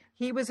 because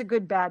he was a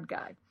good bad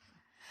guy.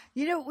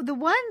 The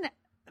one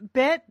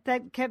bit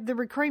that kept the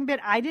recurring bit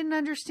I didn't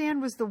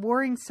understand was the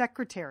warring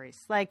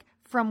secretaries. Like,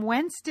 from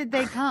whence did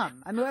they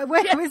come? I mean, it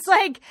was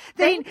like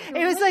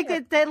it was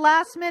like that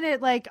last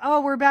minute, like,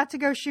 oh, we're about to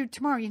go shoot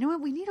tomorrow. You know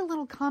what? We need a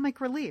little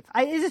comic relief.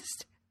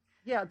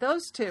 Yeah,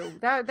 those two.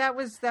 That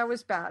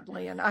was bad,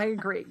 Leon. I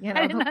agree. You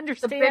know, I didn't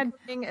understand. The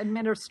bickering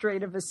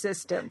administrative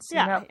assistants.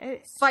 Yeah, you know,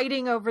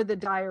 fighting over the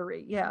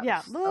diary. Yeah,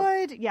 yeah, so.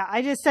 Lloyd. Yeah,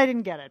 I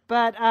didn't get it,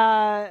 but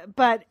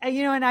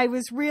you know, and I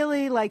was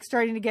really like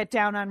starting to get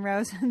down on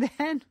Rose,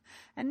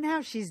 and now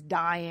she's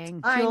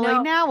dying. I Julie,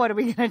 know. now what are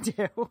we gonna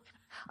do?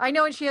 I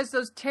know, and she has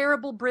those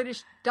terrible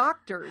British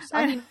doctors.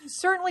 I mean, you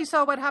certainly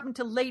saw what happened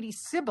to Lady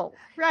Sybil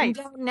Right.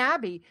 in Downton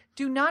Abbey.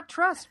 Do not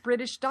trust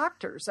British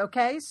doctors,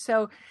 okay?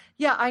 So,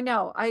 yeah, I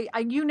know. I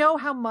you know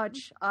how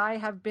much I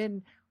have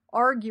been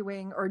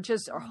arguing or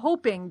just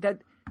hoping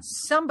that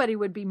somebody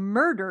would be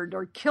murdered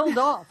or killed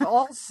off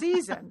all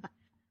season.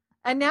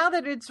 And now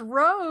that it's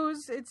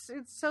Rose, it's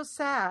so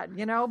sad,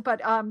 you know.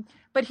 But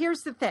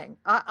here's the thing: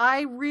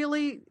 I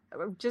really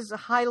just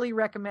highly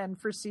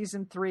recommend for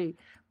season 3,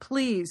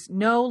 please,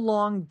 no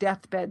long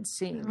deathbed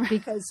scene,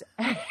 because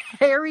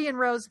Harry and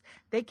Rose,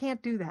 they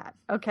can't do that.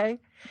 Okay,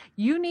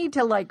 you need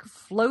to like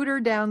float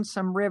her down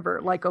some river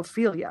like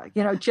Ophelia,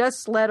 you know,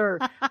 just let her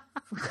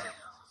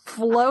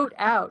float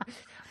out.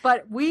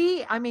 But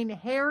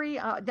Harry,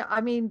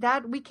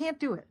 that we can't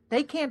do it.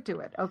 They can't do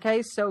it.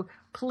 Okay. So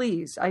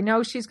please, I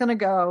know she's going to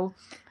go,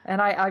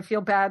 and I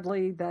feel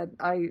badly that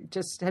I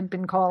just had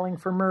been calling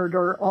for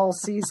murder all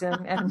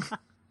season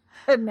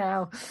and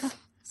now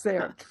it's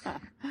there.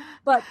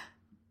 But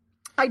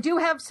I do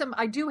have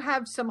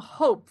some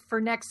hope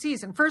for next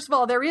season. First of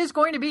all, there is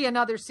going to be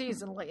another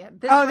season, Leon.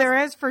 There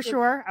is for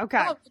sure.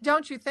 Okay. Oh,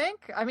 don't you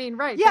think? I mean,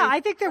 right. Yeah, I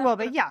think there will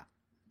be. Yeah.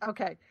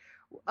 Okay.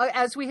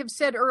 As we have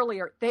said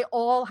earlier, they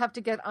all have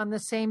to get on the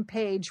same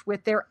page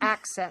with their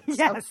accents.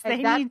 Yes,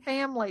 okay? That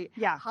family.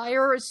 Yeah.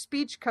 Hire a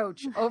speech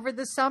coach over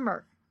the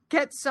summer.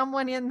 Get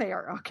someone in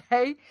there,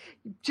 okay?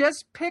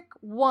 Just pick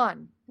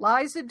one.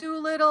 Liza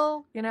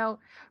Doolittle, you know,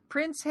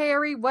 Prince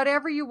Harry,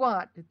 whatever you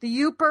want. The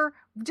Youper,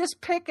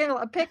 just pick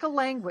a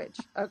language,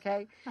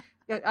 okay?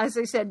 As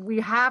I said,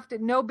 we have to,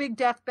 no big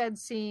deathbed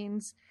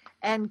scenes.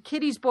 And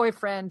Kitty's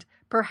boyfriend,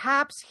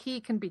 perhaps he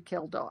can be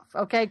killed off,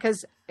 okay?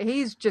 Because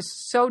he's just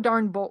so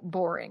darn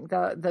boring,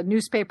 the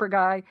newspaper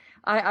guy.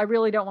 I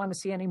really don't want to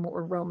see any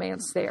more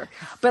romance there.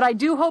 But I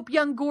do hope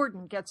young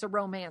Gordon gets a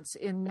romance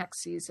in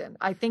next season.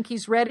 I think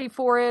he's ready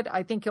for it.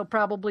 I think he'll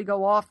probably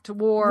go off to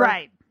war.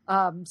 Right.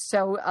 And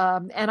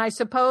I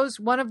suppose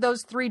one of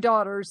those 3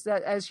 daughters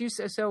that, as you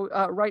so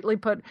rightly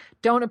put,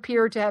 don't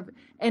appear to have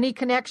any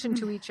connection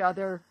to each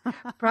other,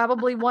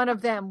 probably one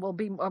of them will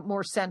be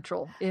more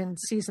central in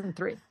season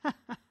 3.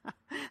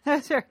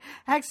 Those are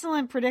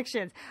excellent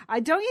predictions.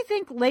 Don't you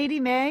think Lady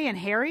May and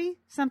Harry,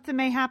 something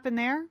may happen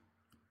there?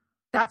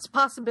 That's a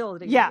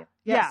possibility. Yeah.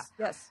 Yes.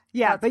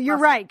 Yeah, but you're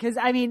right. Because,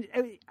 I mean,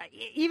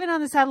 even on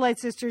the Satellite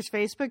Sisters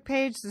Facebook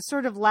page, the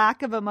sort of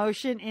lack of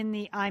emotion in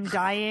the I'm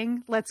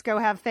dying, let's go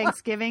have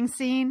Thanksgiving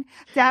scene,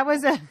 that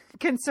was a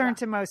concern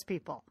to most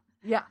people.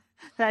 Yeah.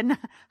 That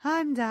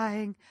I'm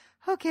dying.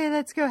 Okay,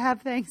 let's go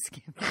have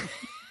Thanksgiving.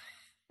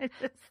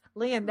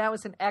 Leon, that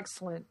was an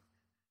excellent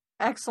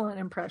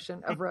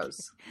impression of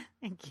Rose.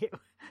 Thank you.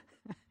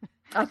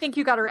 I think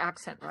you got her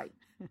accent right.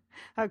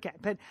 Okay,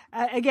 but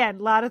again,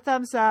 a lot of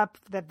thumbs up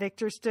that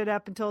Victor stood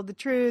up and told the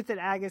truth, that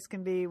Agus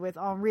can be with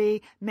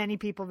Henri. Many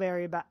people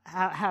very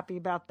happy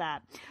about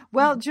that.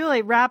 Well,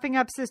 Julie, wrapping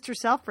up Sister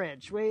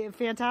Selfridge,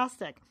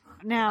 fantastic.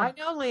 Now I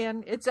know,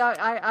 Leon. It's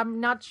I'm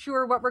not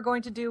sure what we're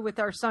going to do with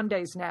our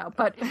Sundays now,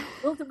 but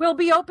we'll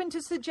be open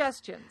to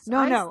suggestions.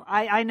 No,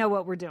 I know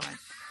what we're doing.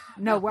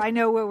 No, I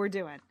know what we're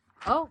doing.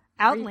 Oh,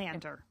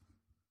 Outlander.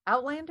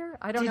 Outlander?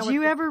 I don't know. Did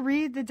you ever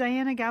read the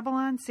Diana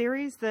Gabaldon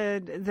series,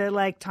 the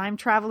like time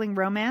traveling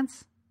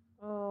romance?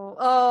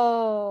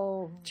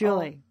 Oh,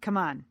 Julie, come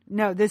on.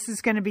 No, this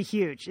is going to be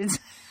huge. It's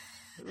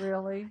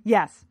really?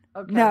 Yes.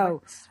 Okay.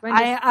 No.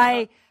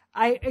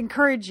 I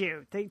encourage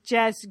you to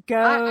just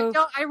go.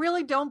 I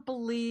really don't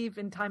believe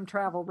in time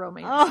travel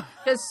romance. Oh.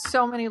 Just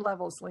so many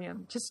levels,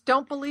 Liam. Just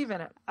don't believe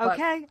in it.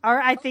 Okay. All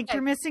right. I think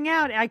you're missing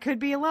out. I could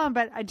be alone,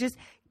 but I just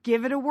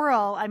give it a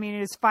whirl. I mean,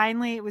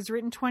 it was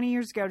written 20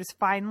 years ago. It's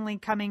finally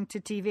coming to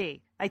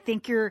TV. I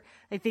think you're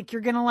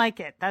going to like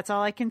it. That's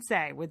all I can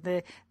say.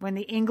 When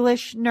the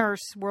English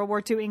nurse, World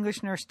War II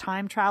English nurse,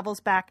 time travels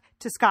back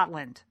to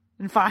Scotland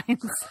and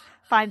finds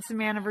the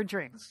man of her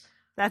dreams.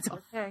 That's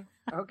okay.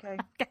 Okay.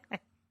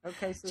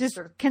 Okay, sister.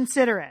 Just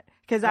consider it,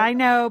 because I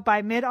know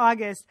by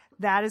mid-August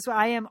that's what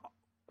I'm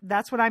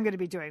going to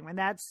be doing when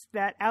that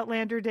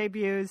Outlander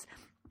debuts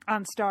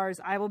on Stars.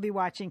 I will be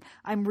watching.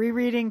 I'm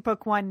rereading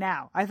book 1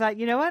 now. I thought,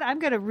 you know what? I'm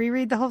going to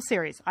reread the whole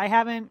series. I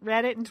haven't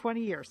read it in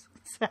 20 years,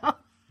 so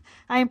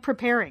I am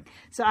preparing.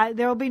 So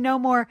there will be no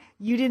more.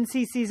 You didn't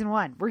see season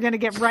 1. We're going to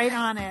get right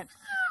on it,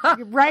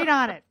 right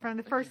on it from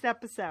the first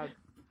episode.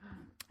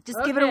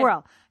 Just give it a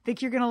whirl. I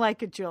think you're going to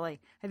like it,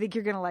 Julie. I think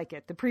you're going to like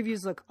it. The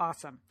previews look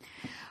awesome.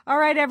 All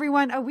right,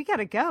 everyone. Oh, we got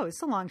to go.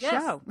 It's a long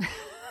show.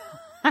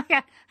 I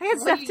got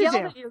stuff to do. You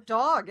yelled at your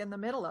dog in the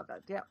middle of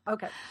it. Yeah.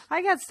 Okay.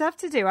 I got stuff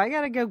to do. I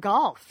got to go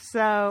golf.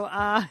 So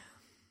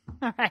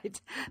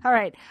All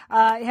right.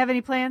 Have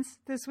any plans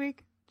this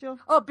week, Jill?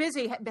 Oh,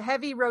 busy.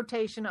 Heavy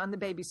rotation on the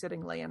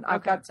babysitting land.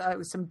 I've got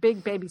some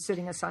big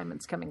babysitting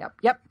assignments coming up.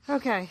 Yep.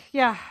 Okay.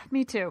 Yeah,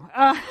 me too.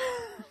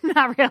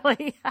 Not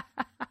really.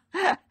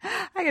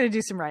 I got to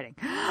do some writing.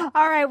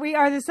 All right. We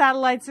are the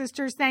Satellite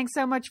Sisters. Thanks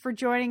so much for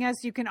joining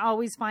us. You can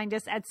always find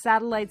us at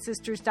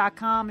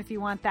satellitesisters.com if you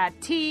want that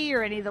tea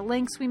or any of the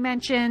links we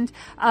mentioned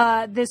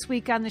this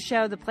week on the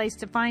show. The place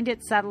to find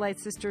it,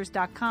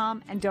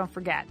 satellitesisters.com. And don't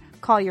forget,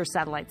 call your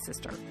satellite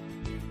sister.